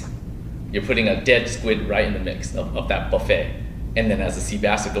mix. You're putting a dead squid right in the mix of that buffet. And then as the sea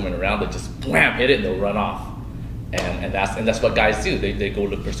bass are going around, they just wham, hit it and they'll run off. And that's what guys do. They go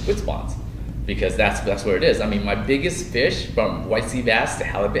look for squid spawns, because that's where it is. I mean, my biggest fish from white sea bass to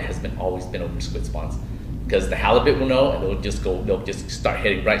halibut has always been over squid spawns. Because the halibut will know, and they'll just start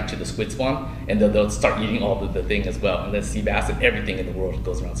heading right to the squid spawn, and they'll start eating all the thing as well. And then sea bass and everything in the world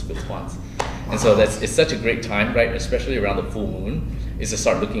goes around squid spawns. And so it's such a great time, right? Especially around the full moon, is to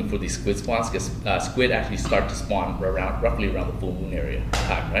start looking for these squid spawns, because squid actually start to spawn roughly around the full moon area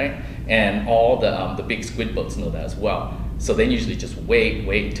time, right? And all the big squid boats know that as well. So they usually just wait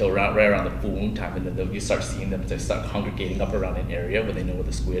until right around the full moon time, and then you start seeing them. They start congregating up around an area where they know where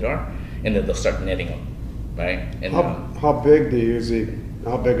the squid are, and then they'll start netting them. Right? And how big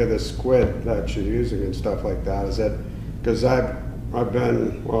are the squid that you're using and stuff like that? Is it, because I've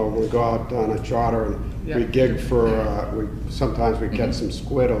been, we go out on a charter and we gig for, sometimes we catch some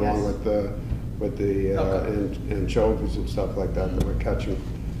squid along with the anchovies and stuff like that we're catching,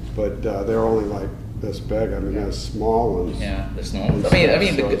 but they're only like this big. I mean, they're small ones. Yeah, they're small ones. I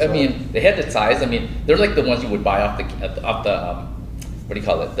mean, the headed size. I mean, they're like the ones you would buy off the what do you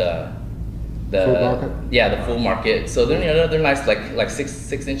call it? The full market? Yeah, the full market. So they're nice, like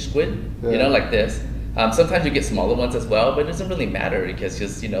 6-inch squid, you know, like this. Sometimes you get smaller ones as well, but it doesn't really matter, because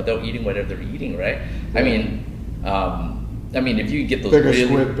just, you know, they're eating whatever they're eating, right? Yeah. I mean, if you get those bigger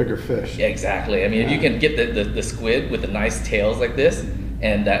squid, bigger fish. Yeah, exactly. I mean, if you can get the squid with the nice tails like this,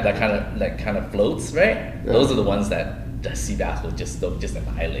 and that kind of floats, right? Yeah. Those are the ones that the sea bass will just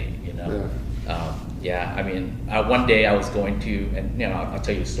annihilate, you know. Yeah. I mean, one day I was going to, and you know, I'll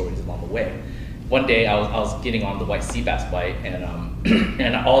tell you stories along the way. One day I was getting on the white sea bass bite, and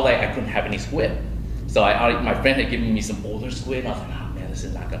I couldn't have any squid. So my friend had given me some older squid, and I was like, oh man, this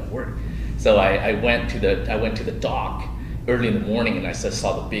is not gonna work. So I went to the dock, early in the morning, and I just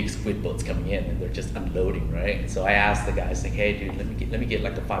saw the big squid boats coming in, and they're just unloading, right? And so I asked the guys, like, hey, dude, let me get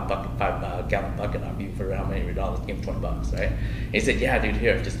like a 5 gallon bucket off you for how many dollars? Give him $20, right? And he said, yeah, dude,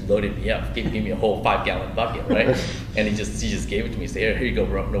 here, just loaded me up, give me a whole 5 gallon bucket, right? And he just gave it to me. He said, here you go,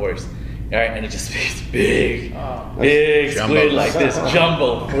 bro, no worries. All right, and it just it's big squid like this,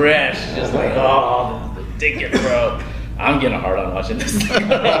 jumbo, fresh, just like, oh, this is ridiculous, bro. I'm getting hard on watching this. All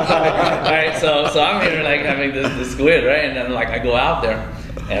right, so I'm here like having this squid, right? And then like I go out there,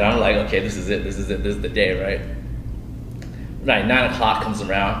 and I'm like, okay, this is it, this is the day, right? Right, 9 o'clock comes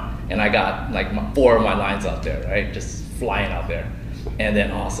around, and I got like 4 of my lines out there, right, just flying out there. And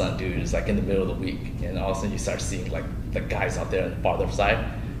then all of a sudden, dude, it's like in the middle of the week, and all of a sudden you start seeing like the guys out there on the farther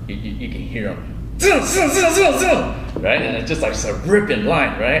side. You can hear them, zoom, zoom, zoom, zoom, zoom, right? And it's just like a ripping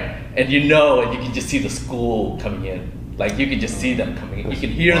line, right? And you know, and you can just see the school coming in. Like you can just see them coming in. You can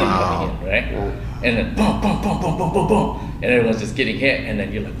hear them coming in, right? And then boom, boom, boom, boom, boom, boom, boom, and everyone's just getting hit. And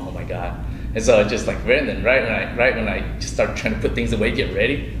then you're like, oh my god. And so it's just like, and then right when I just start trying to put things away, get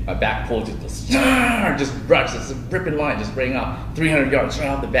ready, my back pull just goes, just rush, it's a ripping line, just spraying out 300 yards right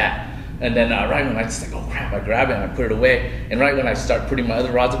off the bat. And then right when I just like, oh crap, I grab it and I put it away. And right when I start putting my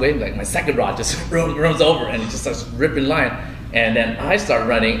other rods away, like my second rod just runs over and it just starts ripping line. And then I start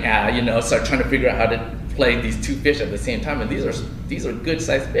running, start trying to figure out how to play these 2 fish at the same time. And these are good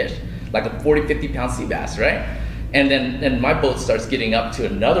sized fish, like a 40, 50 pound sea bass, right? And then my boat starts getting up to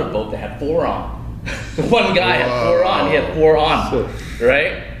another boat that had 4 on. One guy had 4 on, he had 4 on,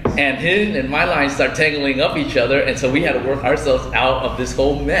 right? And his and my lines start tangling up each other. And so we had to work ourselves out of this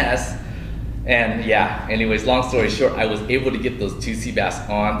whole mess. And yeah, anyways, long story short, I was able to get those 2 sea bass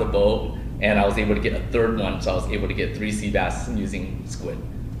on the boat, and I was able to get a 3rd one, so I was able to get 3 sea bass using squid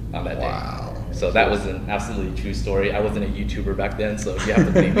on that day. So that was an absolutely true story. I wasn't a YouTuber back then, so you have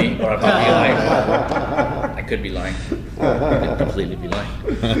to believe me, or I might be lying. I could be lying. I could completely be lying.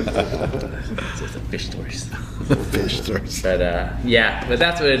 So it's fish stories. Fish stories. But yeah, but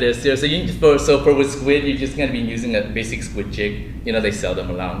that's what it is. So you for with squid, you're just gonna be using a basic squid jig. You know, they sell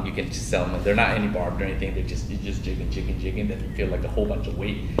them around. You can just sell them. They're not any barbed or anything. They're just jigging. Then you feel like a whole bunch of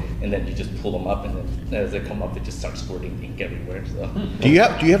weight, and then you just pull them up, and then as they come up, it just starts squirting ink everywhere. So. Do you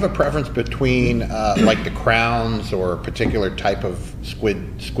have a preference between like the crowns or a particular type of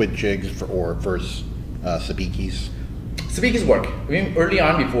squid jigs versus sabikis? Sabikis work. I mean, early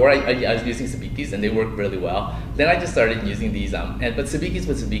on, before I was using sabikis, and they work really well. Then I just started using these. But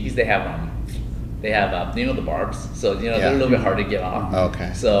sabikis, they have the barbs, so they're a little bit hard to get off.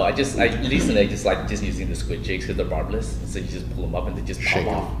 Okay. So I recently just like using the squid jigs because they're barbless. So you just pull them up and they just pop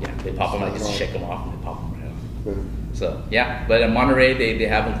off. Yeah, they pop them. I just shake them off and they pop them right off. So yeah, but in Monterey they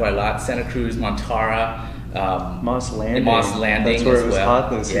have them quite a lot. Santa Cruz, Montara. Moss Landing. That's where it was hot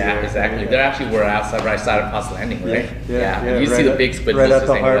this year. Yeah, exactly. They're actually right outside of Moss Landing, right? Yeah. You see the big squid right boats at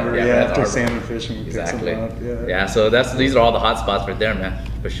the harbor. right after salmon fishing. Exactly. Yeah. So these are all the hot spots right there, man,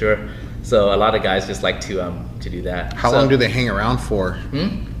 for sure. So a lot of guys just like to do that. How long do they hang around for?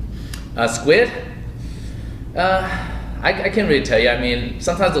 Squid? I can't really tell you. I mean,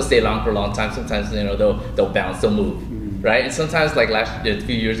 sometimes they'll stay along for a long time. Sometimes they'll bounce, they'll move, right? And sometimes like a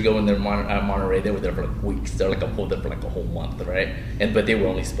few years ago when they're in Monterey, they were there for like weeks. They're like there for like a whole month, right? But they were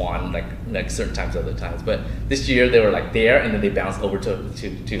only spawned like certain times, other times. But this year they were like there, and then they bounced over to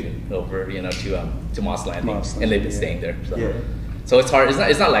Moss Landing, and they've been staying there. So. Yeah. So it's hard.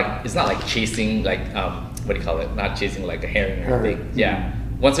 It's not like chasing like what do you call it? Not chasing like a herring or anything. Yeah.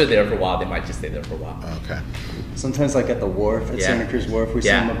 Once they're there for a while, they might just stay there for a while. Okay. Sometimes like at the wharf, at Santa Cruz Wharf, we see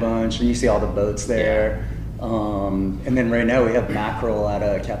them a bunch, and you see all the boats there. And then right now we have mackerel at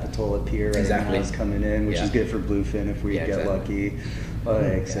a Capitola Pier right now is coming in, which is good for bluefin if we get lucky.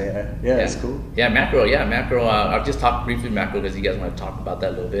 It's cool. Mackerel. I've just talked briefly mackerel because you guys want to talk about that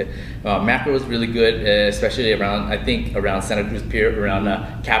a little bit. Mackerel is really good, especially around Santa Cruz Pier, around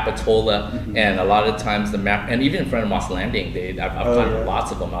Capitola, and a lot of times and even in front of Moss Landing, I've found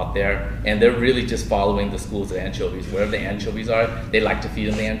lots of them out there, and they're really just following the schools of anchovies. Wherever the anchovies are, they like to feed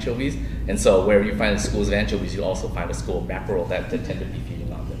them the anchovies, and so wherever you find the schools of anchovies, you also find a school of mackerel that tend to be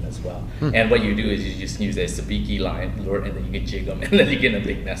feeding on them as well. And what you do is you just use a sabiki line lure, and then you can jig them, and then you get in a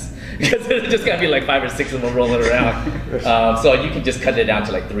big mess because there's just gotta be like 5 or 6 of them rolling around. So you can just cut it down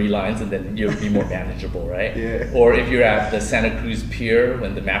to like 3 lines, and then you'll be more manageable, right? Yeah. Or if you're at the Santa Cruz Pier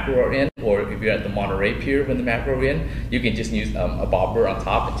when the mackerel are in, or if you're at the Monterey Pier when the mackerel are in, you can just use a bobber on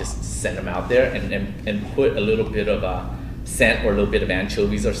top and just send them out there and put a little bit of scent or a little bit of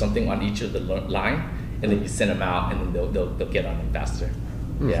anchovies or something on each of the line, and then you send them out, and then they'll get on them faster.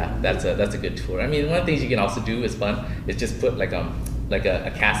 Yeah, that's a good tour. I mean, one of the things you can also do is fun is just put like like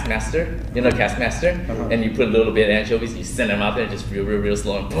a cast master, you know, cast master, and you put a little bit of anchovies, you send them out there just real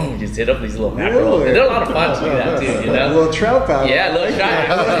slow, and boom, you just hit up these little mackerel. Really? And they're a lot of fun to do that too, you know. A little trout powder. Yeah, a little trout.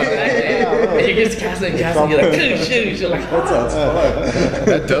 And you just cast it, you're like, shoot, you're like, that sounds fun.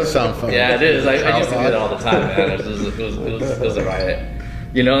 That does sound fun. yeah, it is. I used to do it all the time, man. It was a riot.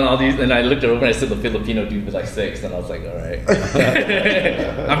 You know, and all these, and I looked over and I said the Filipino dude was like 6, and I was like, all right.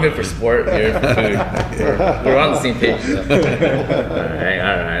 I'm here for sport, here for food. We're on the same page. So. All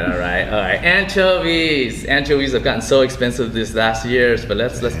right. Anchovies. Anchovies have gotten so expensive this last years, but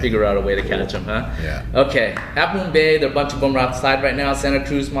let's figure out a way to catch them, huh? Yeah. Okay, Half Moon Bay, there are a bunch of them outside right now. Santa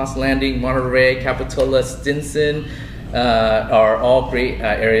Cruz, Moss Landing, Monterey, Capitola, Stinson. Are all great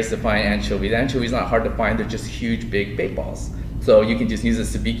areas to find anchovies. Anchovies not hard to find, they're just huge, big bait balls. So you can just use a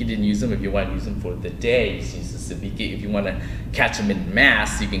sabiki, didn't use them. If you want to use them for the day, you just use the sabiki. If you want to catch them in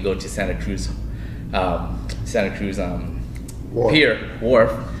mass, you can go to Santa Cruz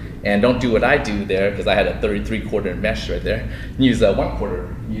Wharf. And don't do what I do there, because I had a 33-quarter mesh right there. Use a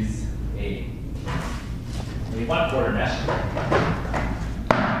 1/4. Use a 1/4 mesh.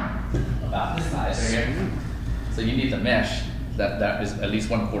 About this size right here. So you need the mesh that is at least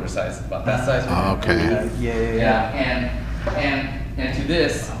 1/4 size, about that size. Oh, okay. Yeah. And to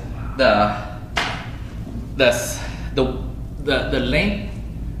this, the length,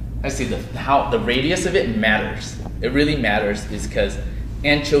 I see the radius of it matters. It really matters, is because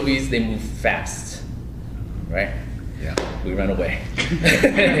anchovies, they move fast, right? Yeah. We run away.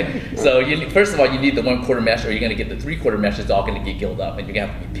 So first of all, you need the 1/4 mesh, or you're gonna get the 3/4 mesh. It's all gonna get gilled up, and you're gonna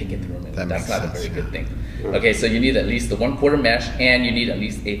have to be picking through them. And that's not a very good thing. Okay, so you need at least the 1/4 mesh, and you need at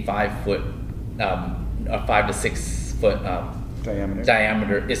least a 5 to 6 foot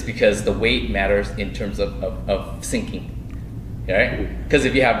diameter. It's because the weight matters in terms of sinking. Right? Because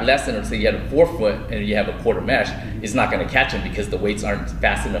if you have less than, or say you have a 4 foot and you have a 1/4 mesh, it's not going to catch them because the weights aren't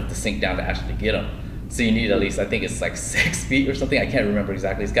fast enough to sink down to actually get them. So you need at least, I think it's like 6 feet or something. I can't remember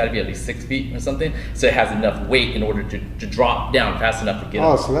exactly. It's got to be at least 6 feet or something. So it has enough weight in order to drop down fast enough to get them.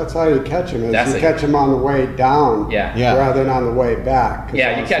 Oh, so that's how you catch them. You catch them on the way down, rather than on the way back.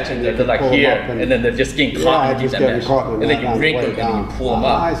 Yeah, you catch them. They're like here, and then they're just getting caught. Just getting caught in the and then you drink them and then you pull them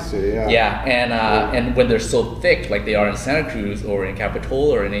up. I see. Yeah. Yeah, and when they're so thick, like they are in Santa Cruz or in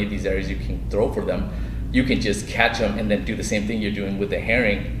Capitola or in any of these areas, you can throw for them. You can just catch them and then do the same thing you're doing with the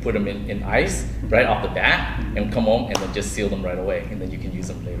herring, put them in ice right off the bat, and come home and then just seal them right away, and then you can use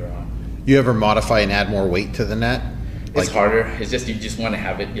them later on. You ever modify and add more weight to the net? It's harder. It's just, you just want to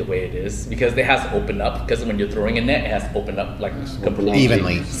have it the way it is, because it has to open up, because when you're throwing a net, it has to open up like completely.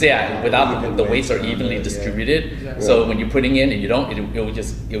 Evenly. So yeah, without the weights are evenly distributed. Yeah. So when you're putting in and you don't, it will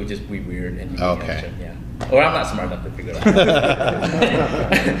just be weird, and you can catch it. Yeah. Or I'm not smart enough to figure it out.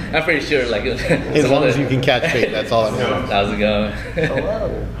 I'm pretty sure, like, as long as you can catch bait, that's all that matters. How's it going?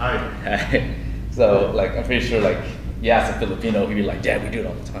 Hello. Hi. So, like, I'm pretty sure, like, you ask a Filipino, he'd be like, "Dad, we do it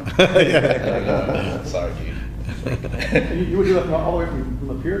all the time." Like, sorry, dude. You would do that all the way from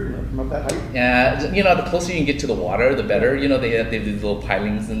the pier, from up that height? Yeah, you know, the closer you can get to the water, the better. You know, they have these little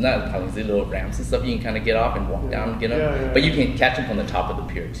pilings, and not pilings, these little ramps and stuff. You can kind of get off and walk down and get them. Yeah, but you can catch them from the top of the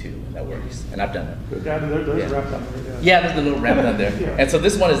pier too, and that works. And I've done it. Yeah, there's a ramp down there. Yeah, there's a little ramp down there. And so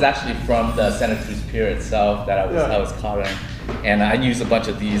this one is actually from the Santa Cruz Pier itself that I was caught on. And I used a bunch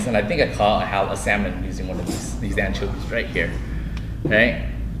of these, and I think I caught a salmon using one of these anchovies right here, right?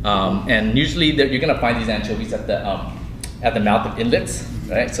 And usually you're gonna find these anchovies at the mouth of inlets,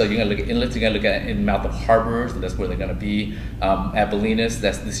 right? So you're gonna look at inlets, you're gonna look at in the mouth of harbors, and that's where they're gonna be. At Bolinas,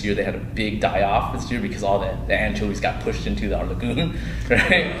 this year they had a big die-off this year because all the anchovies got pushed into our lagoon,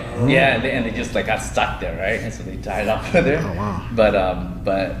 right? Yeah, and they just like got stuck there, right? And so they died off there. Oh wow!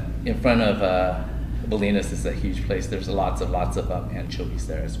 But in front of Bolinas is a huge place. There's lots of anchovies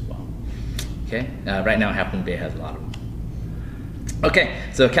there as well. Okay, right now Half Moon Bay has a lot of them. Okay,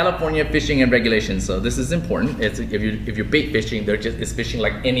 so California fishing and regulations. So this is important. It's if you're bait fishing, it's fishing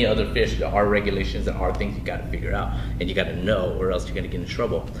like any other fish. There are regulations and are things you got to figure out and you got to know, or else you're going to get in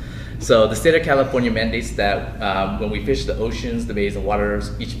trouble. So the state of California mandates that when we fish the oceans, the bays, the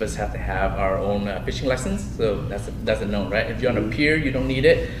waters, each of us have to have our own fishing license. So that's a known, right? If you're on a pier, you don't need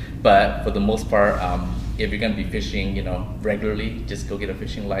it, but for the most part, if you're going to be fishing, you know, regularly, just go get a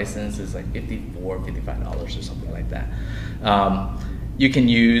fishing license. It's like $54, $55 or something like that. You can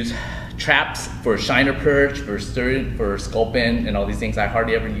use traps for shiner perch, for sturgeon, for sculpin, and all these things. I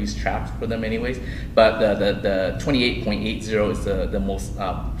hardly ever use traps for them anyways, but the 28.80 is the most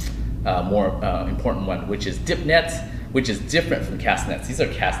more important one, which is dip nets, which is different from cast nets. These are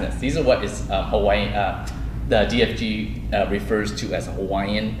cast nets. These are what is Hawaiian, the DFG refers to as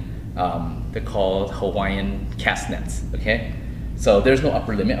Hawaiian, they're called Hawaiian cast nets, okay? So there's no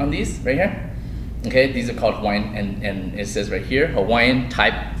upper limit on these right here. Okay, these are called Hawaiian, and it says right here, Hawaiian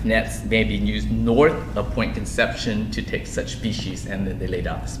type nets may be used north of Point Conception to take such species, and then they laid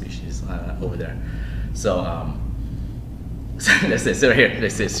out the species over there. So, this is right here,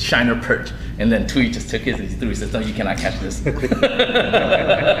 this is shiner perch, and then Tui just took his and he threw, he says, no, you cannot catch this.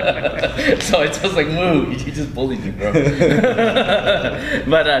 So it's just like, move, he just bullied you, bro.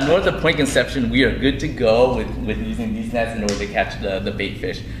 But north of Point Conception, we are good to go with using these nets in order to catch the bait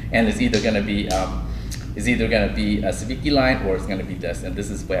fish. And it's either gonna be a sabiki line or it's gonna be this, and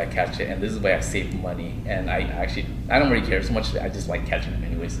this is the way I catch it, and this is the way I save money. And I don't really care so much, I just like catching them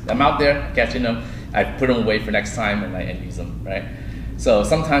anyways. I'm out there catching them, I put them away for next time and I use them, right? So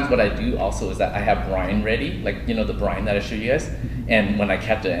sometimes what I do also is that I have brine ready, like you know the brine that I showed you guys, and when I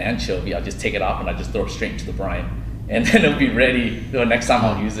catch an anchovy, I'll just take it off and I just throw it straight into the brine, and then it'll be ready the next time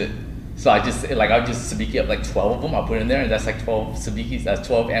I'll use it. So I'll just sabiki up like 12 of them, I'll put it in there, and that's like 12 sabikis, that's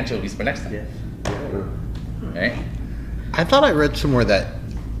 12 anchovies for next time. Yeah. Right? I thought I read somewhere that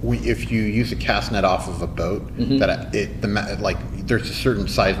if you use a cast net off of a boat, that there's a certain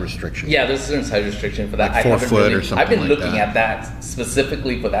size restriction. Yeah, there's a certain size restriction for that. Like 4 foot or something. I've been like looking that. at that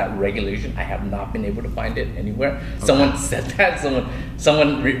specifically for that regulation. I have not been able to find it anywhere. Okay. Someone said that.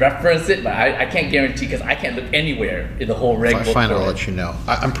 Someone referenced it, but I can't guarantee because I can't look anywhere in the whole reg book. If I find it, I'll let you know.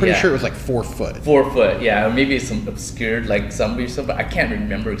 I'm pretty sure it was like 4 foot. 4 foot, yeah. Maybe it's some obscured like somebody or something, but I can't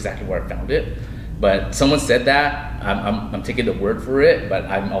remember exactly where I found it. But someone said that, I'm taking the word for it, but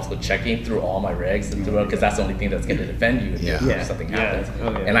I'm also checking through all my regs and through, because that's the only thing that's going to defend you if something happens.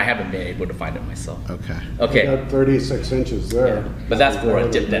 And I haven't been able to find it myself. Okay. I got 36 inches there. Yeah. But that's for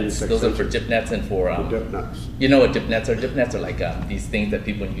dip nets. Those are for dip nets and for dip nets. You know what dip nets are? Dip nets are like these things that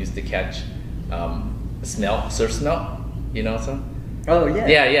people use to catch surf smelt. You know some? Oh yeah.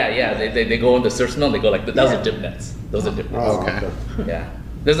 Yeah. They go in the surf smelt. They go like those are dip nets. Those are dip nets. Oh, okay. Yeah.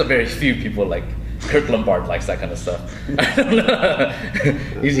 There's a very few people like Kirk Lombard likes that kind of stuff. I don't know.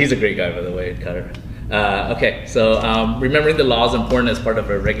 He's a great guy, by the way, Cutter. Okay, so remembering the law is important as part of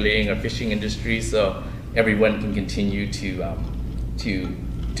regulating our fishing industry, so everyone can continue to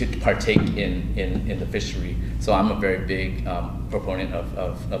partake in the fishery. So I'm a very big proponent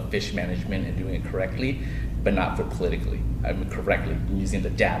of fish management and doing it correctly, but not for politically. I mean correctly, using the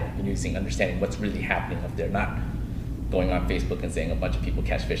data and understanding what's really happening up there, not going on Facebook and saying a bunch of people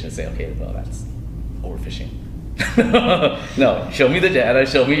catch fish and say, okay, well that's overfishing. No, show me the data,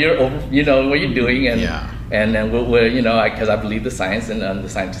 show me what you're doing, and then we'll because I believe the science and the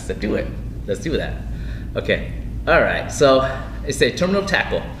scientists that do it. Let's do that. Okay, all right. So it's a terminal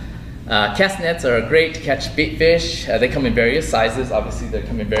tackle. Cast nets are great to catch bait fish. They come in various sizes. Obviously, they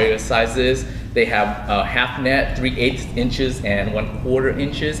come in various sizes. They have a half net, 3/8 inches and 1/4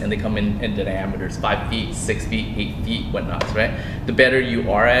 inches, and they come in the diameters 5 feet, 6 feet, 8 feet, whatnot. Right. The better you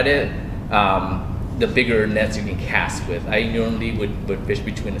are at it, the bigger nets you can cast with. I normally would fish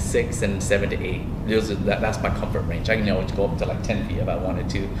between a 6 and 7 to 8. That's my comfort range. I can always go up to like 10 feet if I wanted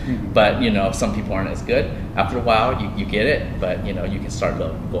to. But some people aren't as good. After a while, you get it, but you can start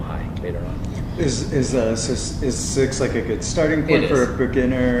low, go high later on. Is 6 like a good starting point for a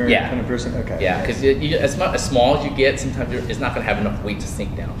beginner kind of person? Okay. Yeah, because as small as you get, sometimes it's not going to have enough weight to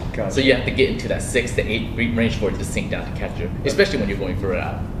sink down. Gotcha. So you have to get into that 6 to 8 range for it to sink down to catch your, especially when you're going for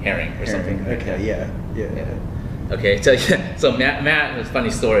a herring or something. Okay. Yeah. Okay. So Matt, it's a funny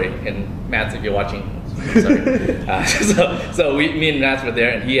story, and Matt, if you're watching, sorry. So me and Matt were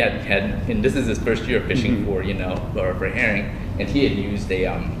there, and he had, and this is his first year of fishing for for herring, and he had used a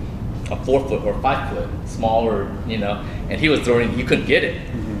 4 foot or 5 foot, smaller, and he was throwing, you couldn't get it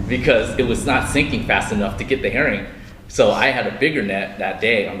because it was not sinking fast enough to get the herring. So I had a bigger net that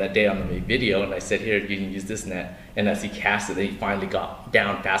day on the video, and I said, here, you can use this net. And as he cast it, he finally got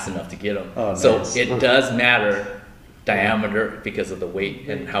down fast enough to get him. Oh, so nice. it does matter diameter because of the weight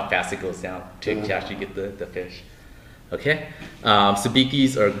and how fast it goes down to actually get the fish. Okay,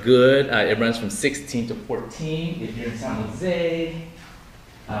 sabikis are good. It runs from 16 to 14 if you're in San Jose.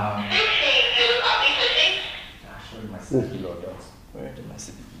 Gosh, where did my sabiki load go? Where did my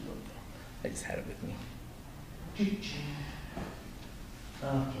sabiki load go? I just had it with me. Okay.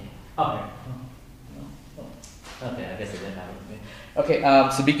 Okay, I guess I didn't have it with me. Okay,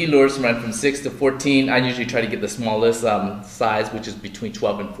 sabiki lures run from 6 to 14. I usually try to get the smallest size, which is between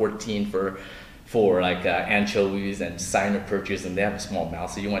 12 and 14 for like anchovies and signer perches, and they have a small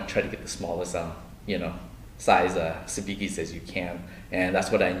mouth, so you want to try to get the smallest size sabikis as you can, and that's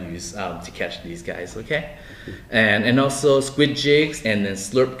what I use to catch these guys. Okay, and also squid jigs and then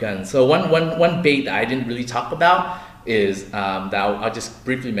slurp guns. So one bait that I didn't really talk about is that I'll just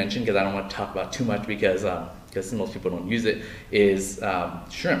briefly mention because I don't want to talk about too much because because most people don't use it, is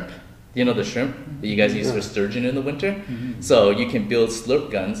shrimp. You know the shrimp that you guys use for sturgeon in the winter? So you can build slurp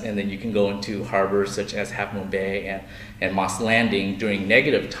guns, and then you can go into harbors such as Half Moon Bay and Moss Landing during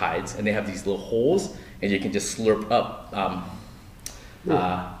negative tides, and they have these little holes, and you can just slurp up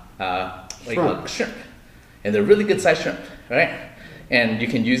shrimp. And they're really good sized shrimp, right? And you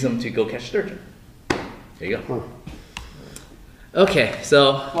can use them to go catch sturgeon. There you go. Okay,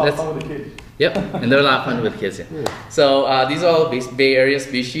 so that's fun with the kids. Yep, and they're a lot of fun with kids. Yeah. So these are all Bay Area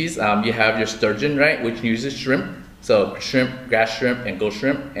species. You have your sturgeon, right, which uses shrimp. So shrimp, grass shrimp, and ghost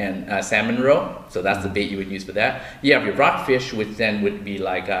shrimp, and salmon roe. So that's the bait you would use for that. You have your rockfish, which then would be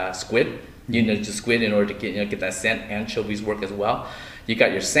like squid. You need to squid in order to get that scent. Anchovies work as well. You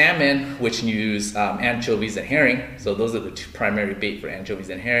got your salmon, which use anchovies and herring. So those are the two primary bait for anchovies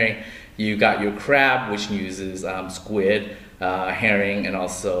and herring. You got your crab, which uses squid, herring, and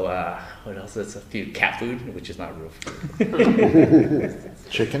also what else? It's a few cat food, which is not real food.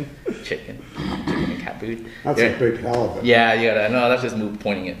 Chicken And cat food. That's a big halibut. Yeah, you gotta. No, that's just move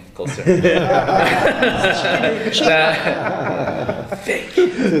pointing it closer. Fake.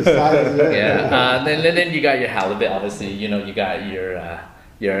 Yeah. Then you got your halibut. Obviously, you know you got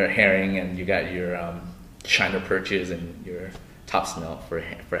your herring, and you got your shiner perches and your top smelt for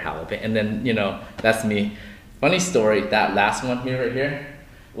halibut. And then that's me. Funny story. That last one here right here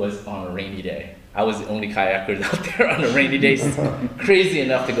was on a rainy day. I was the only kayaker out there on a rainy day, crazy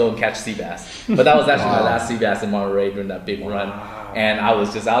enough to go and catch sea bass. But that was actually my last sea bass in Monterey during that big run. And I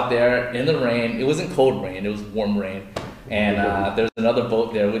was just out there in the rain. It wasn't cold rain, it was warm rain. And there's another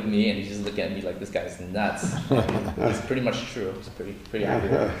boat there with me, and he's just looking at me like, this guy's nuts. It's pretty much true. It's pretty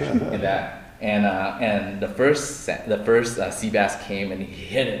accurate in that. And the first sea bass came, and he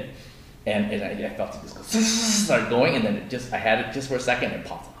hit it. And I felt it just go, start going, and then I had it just for a second, and it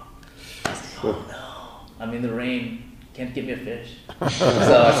popped off. I was like, oh no, I'm in the rain, can't give me a fish. So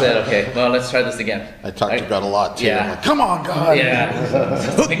I said, okay, well, let's try this again. I talked to God a lot too. Yeah. I'm like, come on, God. Yeah.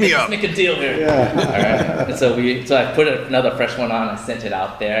 Hook me up. Let's make a deal here. Yeah. All right. And so I put another fresh one on, I sent it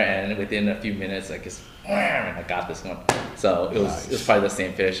out there, and within a few minutes, I got this one. So it was probably the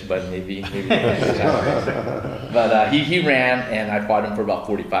same fish, but maybe. But he ran, and I fought him for about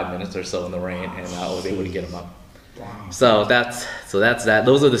 45 minutes or so in the rain, and I was able to get him up. Wow. So that's that.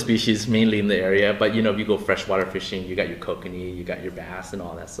 Those are the species mainly in the area. But if you go freshwater fishing, you got your kokanee, you got your bass, and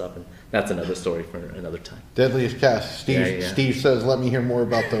all that stuff. And that's another story for another time. Deadliest cast. Steve says, let me hear more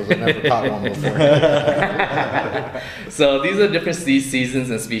about those. I've never caught one before. So these are different seasons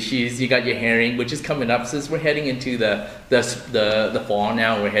and species. You got your herring, which is coming up since we're heading into the fall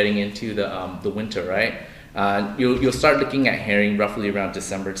now. We're heading into the winter, right? You'll start looking at herring roughly around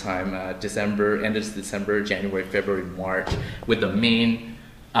December time, end of December, January, February, March, with the main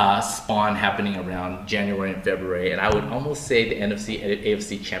spawn happening around January and February. And I would almost say the NFC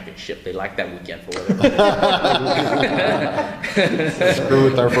AFC Championship. They like that weekend for whatever. Screw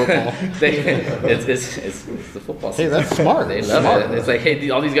with our football. It's the football season. Hey, that's smart. They love it. It's like, hey,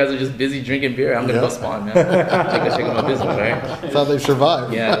 all these guys are just busy drinking beer. I'm gonna go spawn, man. Check out my business, right? That's how they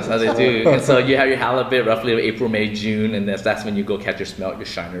survive. Yeah, that's how they do. And so you have your halibut roughly April, May, June, and that's when you go catch your smelt, your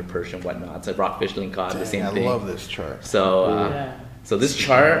shiner, perch, and whatnot. It's like rockfish, lingcod, the same thing. I love this chart. So this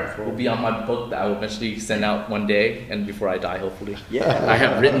chart will be on my book that I will eventually send out one day, and before I die, hopefully. Yeah. I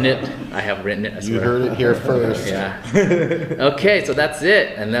have written it. I swear. You heard it here first. Yeah. Okay, so that's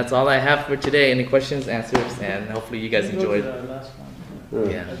it, and that's all I have for today. Any questions, answers, and hopefully you guys enjoyed. The last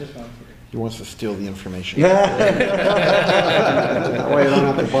one. Yeah. I just wanted to. He wants to steal the information. That way you don't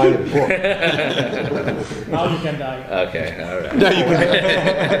have to buy your book. Now you can die. Okay, all right. Now you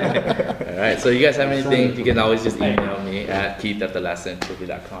can. All right, so you guys have anything, you can always just email me at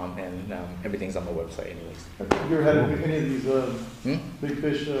keith@thelastcentury.com, and everything's on my website anyways. Have you ever had any of these big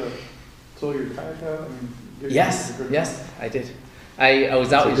fish tow your kayak out? Yes, I did. I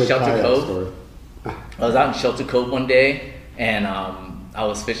was out in Shelter Cove. I was out in Shelter Cove one day, and I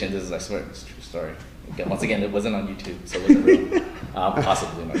was fishing. This is, I swear, it's a true story. Okay, once again, it wasn't on YouTube, so it wasn't real.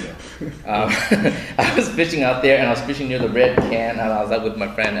 Possibly not real. I was fishing out there, and I was fishing near the Red Can, and I was out with my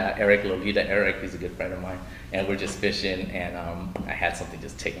friend Eric Lolita. Eric, he's a good friend of mine, and we're just fishing, and I had something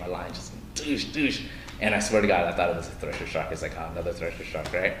just take my line, just douche, and I swear to God, I thought it was a thresher shark. It's like, another thresher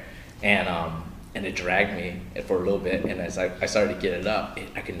shark, right? And it dragged me for a little bit, and as I started to get it up,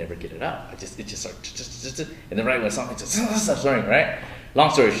 I could never get it up. It just started, and then right when something just started swimming, right? Long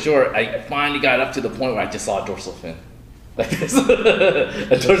story short, I finally got up to the point where I just saw a dorsal fin, like this,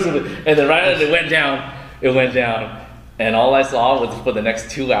 a dorsal fin, and then right as it went down, And all I saw was for the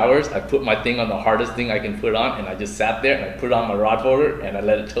next 2 hours, I put my thing on the hardest thing I can put on, and I just sat there and I put it on my rod folder and I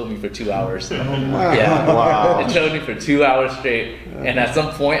let it tow me for 2 hours. Yeah, wow. It towed me for 2 hours straight. And at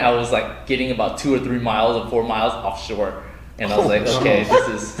some point, I was like getting about 2 or 3 miles or 4 miles offshore. And I was like, okay, this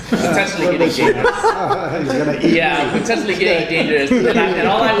is potentially getting dangerous. Yeah, potentially getting dangerous. And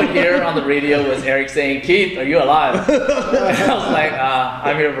all I would hear on the radio was Eric saying, Keith, are you alive? And I was like,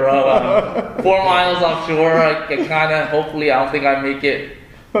 I'm here, bro. 4 miles offshore. I kind of, hopefully, I don't think I make it.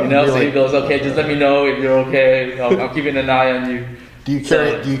 You know, so he goes, okay, just let me know if you're okay. I'm keeping an eye on you. Do you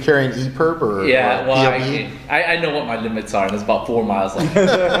carry an EPIRB or yeah? Well, I know what my limits are, and it's about 4 miles long.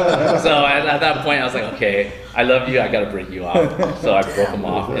 So at that point, I was like, okay, I love you. I gotta break you off. So I broke him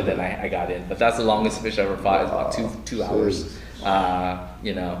off, and then I got in. But that's the longest fish I ever fought. It's about two hours.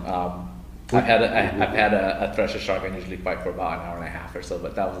 You know, I've had a thresher shark. I usually fight for about an hour and a half or so,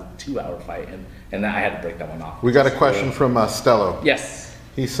 but that was a 2 hour fight, and then I had to break that one off. We got a question from Stello. Yes.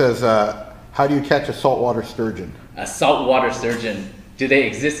 He says, how do you catch a saltwater sturgeon? A saltwater sturgeon. Do they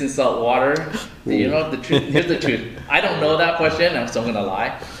exist in salt water? You know the truth. Here's the truth. I don't know that question, so I'm gonna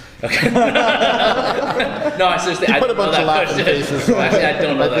lie. Okay. No, I seriously, I don't know that question. Actually, I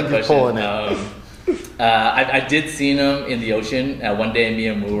don't know that question. I did see them in the ocean. One day, me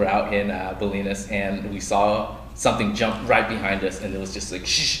and Moo were out in Bolinas, and we saw something jump right behind us, and it was just like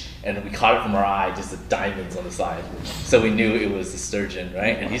shh, and we caught it from our eye, just the diamonds on the side. So we knew it was a sturgeon,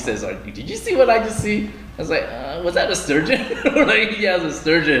 right? And he says, "Did you see what I just see?" I was like, "Was that a sturgeon?" We're like, "Yeah, it's a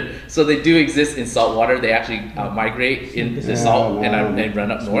sturgeon." So they do exist in salt water. They actually migrate into the salt and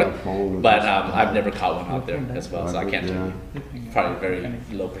run up north. But I've never caught one out there as well, so I can't tell you. Probably a very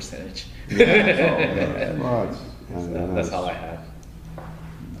low percentage. So that's all I have.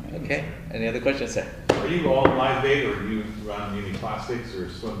 Okay. Any other questions, sir? Are you all live bait, or do you run any plastics or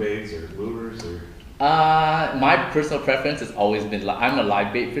swim baits or lures or? My personal preference has always been I'm a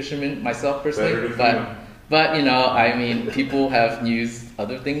live bait fisherman myself personally, but you know, I mean, people have used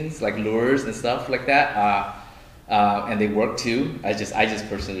other things like lures and stuff like that, and they work too. I just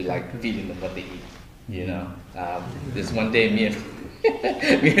personally like feeding them what they eat. You know, this one day me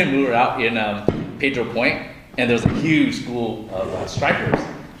and we were out in Pedro Point, and there was a huge school of stripers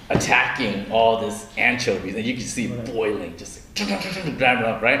attacking all this anchovies, and you could see boiling, just grabbing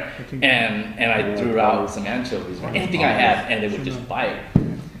up, right? And I threw out some anchovies, or anything I had, and they would just bite.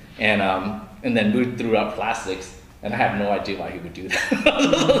 And then Mood threw out plastics, and I have no idea why he would do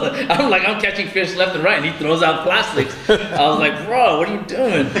that. I'm catching fish left and right, and he throws out plastics. I was like, bro, what are you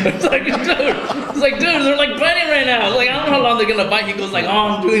doing? It's like, dude, they're like biting right now. I was like, I don't know how long they're gonna bite. He goes like, oh,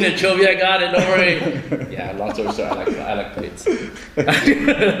 I'm doing anchovy, I got it, don't worry. Yeah, long story short, I like baits.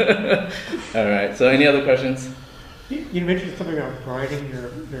 All right, so any other questions? You mentioned something about brining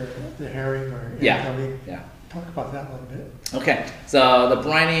the herring or anchovy. Yeah. Talk about that a little bit. Okay, so the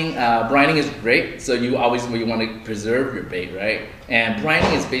brining is great. So you want to preserve your bait, right? And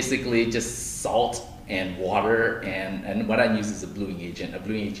brining is basically just salt and water, and what I use is a bluing agent. A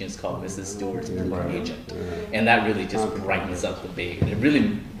bluing agent is called Mrs. Stewart's bluing agent, and that really just brightens up the bait. It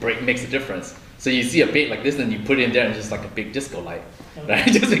really makes a difference. So you see a bait like this, and you put it in there, and just like a big disco light, right?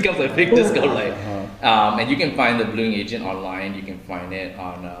 It just becomes a big disco light. And you can find the bluing agent online. You can find it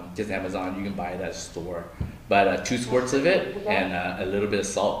on just Amazon. You can buy it at a store. But 2 squirts of it, and a little bit of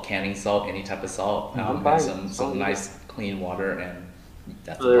salt, canning salt, any type of salt, and some nice clean water, and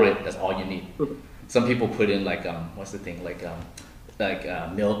that's brine. That's all you need. Some people put in like what's the thing, like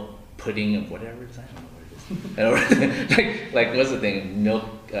milk pudding or whatever it is. I don't know what it is. like what's the thing? Milk,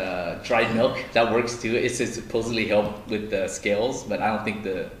 dried milk, that works too. It's supposedly help with the scales, but I don't think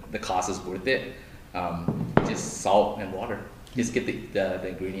the cost is worth it. Just salt and water. Just get the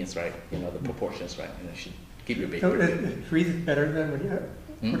ingredients right, you know, the proportions right, and it should keep your bait. So it freezes better than when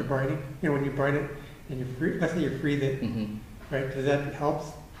you put a brining. You know, when you brine it and you freeze. Let's say you freeze it, right? Does that help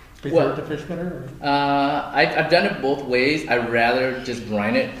preserve the fish better? I've done it both ways. I'd rather just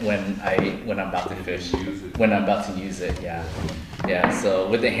brine it when I'm about to fish, when I'm about to use it. Yeah. So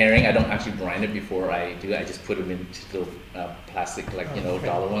with the herring, I don't actually brine it before I do. I just put them into little plastic,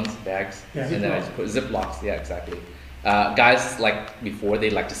 dollar ones, bags, and then I just put Ziplocs. Yeah, exactly. Guys before they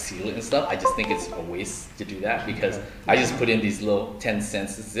like to seal it and stuff. I just think it's a waste to do that because I just put in these little 10-cent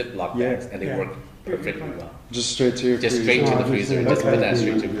Ziploc bags and they work perfectly well. Just straight to your freezer. Straight to the freezer. Just put that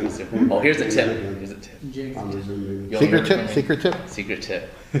straight to the freezer. Oh, here's a tip. Secret tip.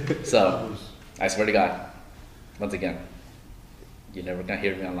 So, I swear to God, once again, you're never gonna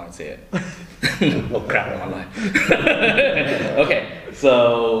hear me online say it. Oh crap, I'm online. Okay,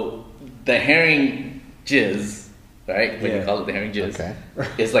 so the herring jizz right? When you call it the herring jizz,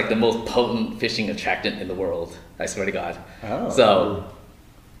 it's like the most potent fishing attractant in the world. I swear to God.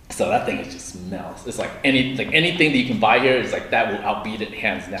 So that thing is just smells. It's like anything that you can buy here is like that will outbeat it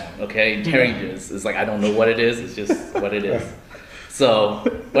hands down. Okay, herring jizz is like I don't know what it is. It's just what it is. So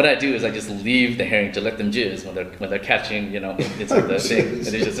what I do is I just leave the herring to let them jizz when they're catching, you know, it's like the thing, and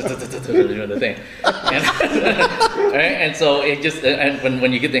they just doing the thing, and, right? And so it just and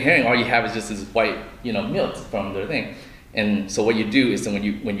when you get the herring, all you have is just this white, you know, milk from their thing. And so what you do is, when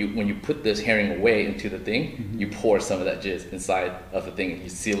you put this herring away into the thing, you pour some of that jizz inside of the thing and you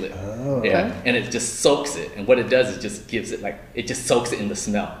seal it. And it just soaks it. And what it does is just gives it it just soaks it in the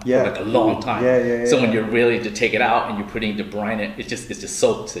smell for like a long time. So when you're really to take it out and you're putting to brine it, it just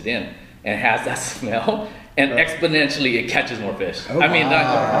soaks it in and it has that smell. And exponentially, it catches more fish. I mean,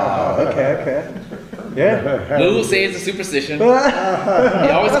 okay. Yeah. Lou will say it's a superstition. He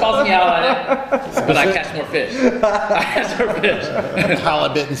always calls me out on it, but I catch more fish. I catch more fish.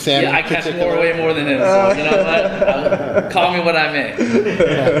 Halibut and salmon. Yeah, I catch way more than him. So you know what? Call me what I may.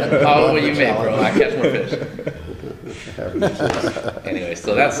 Call it what you may, bro. I catch more fish. Anyway,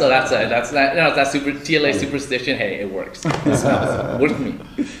 so that's that super TLA superstition. Hey, it works. It smells. Works for me.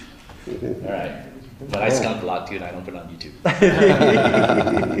 All right. But I skunk a lot too, and I don't put it on YouTube.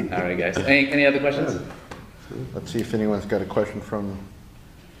 All right, guys. Any other questions? Let's see if anyone's got a question from.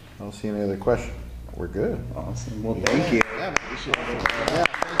 I don't see any other question. We're good. Awesome. Well, thank you.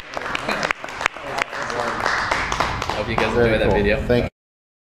 Hope you guys enjoyed that video. Thank you.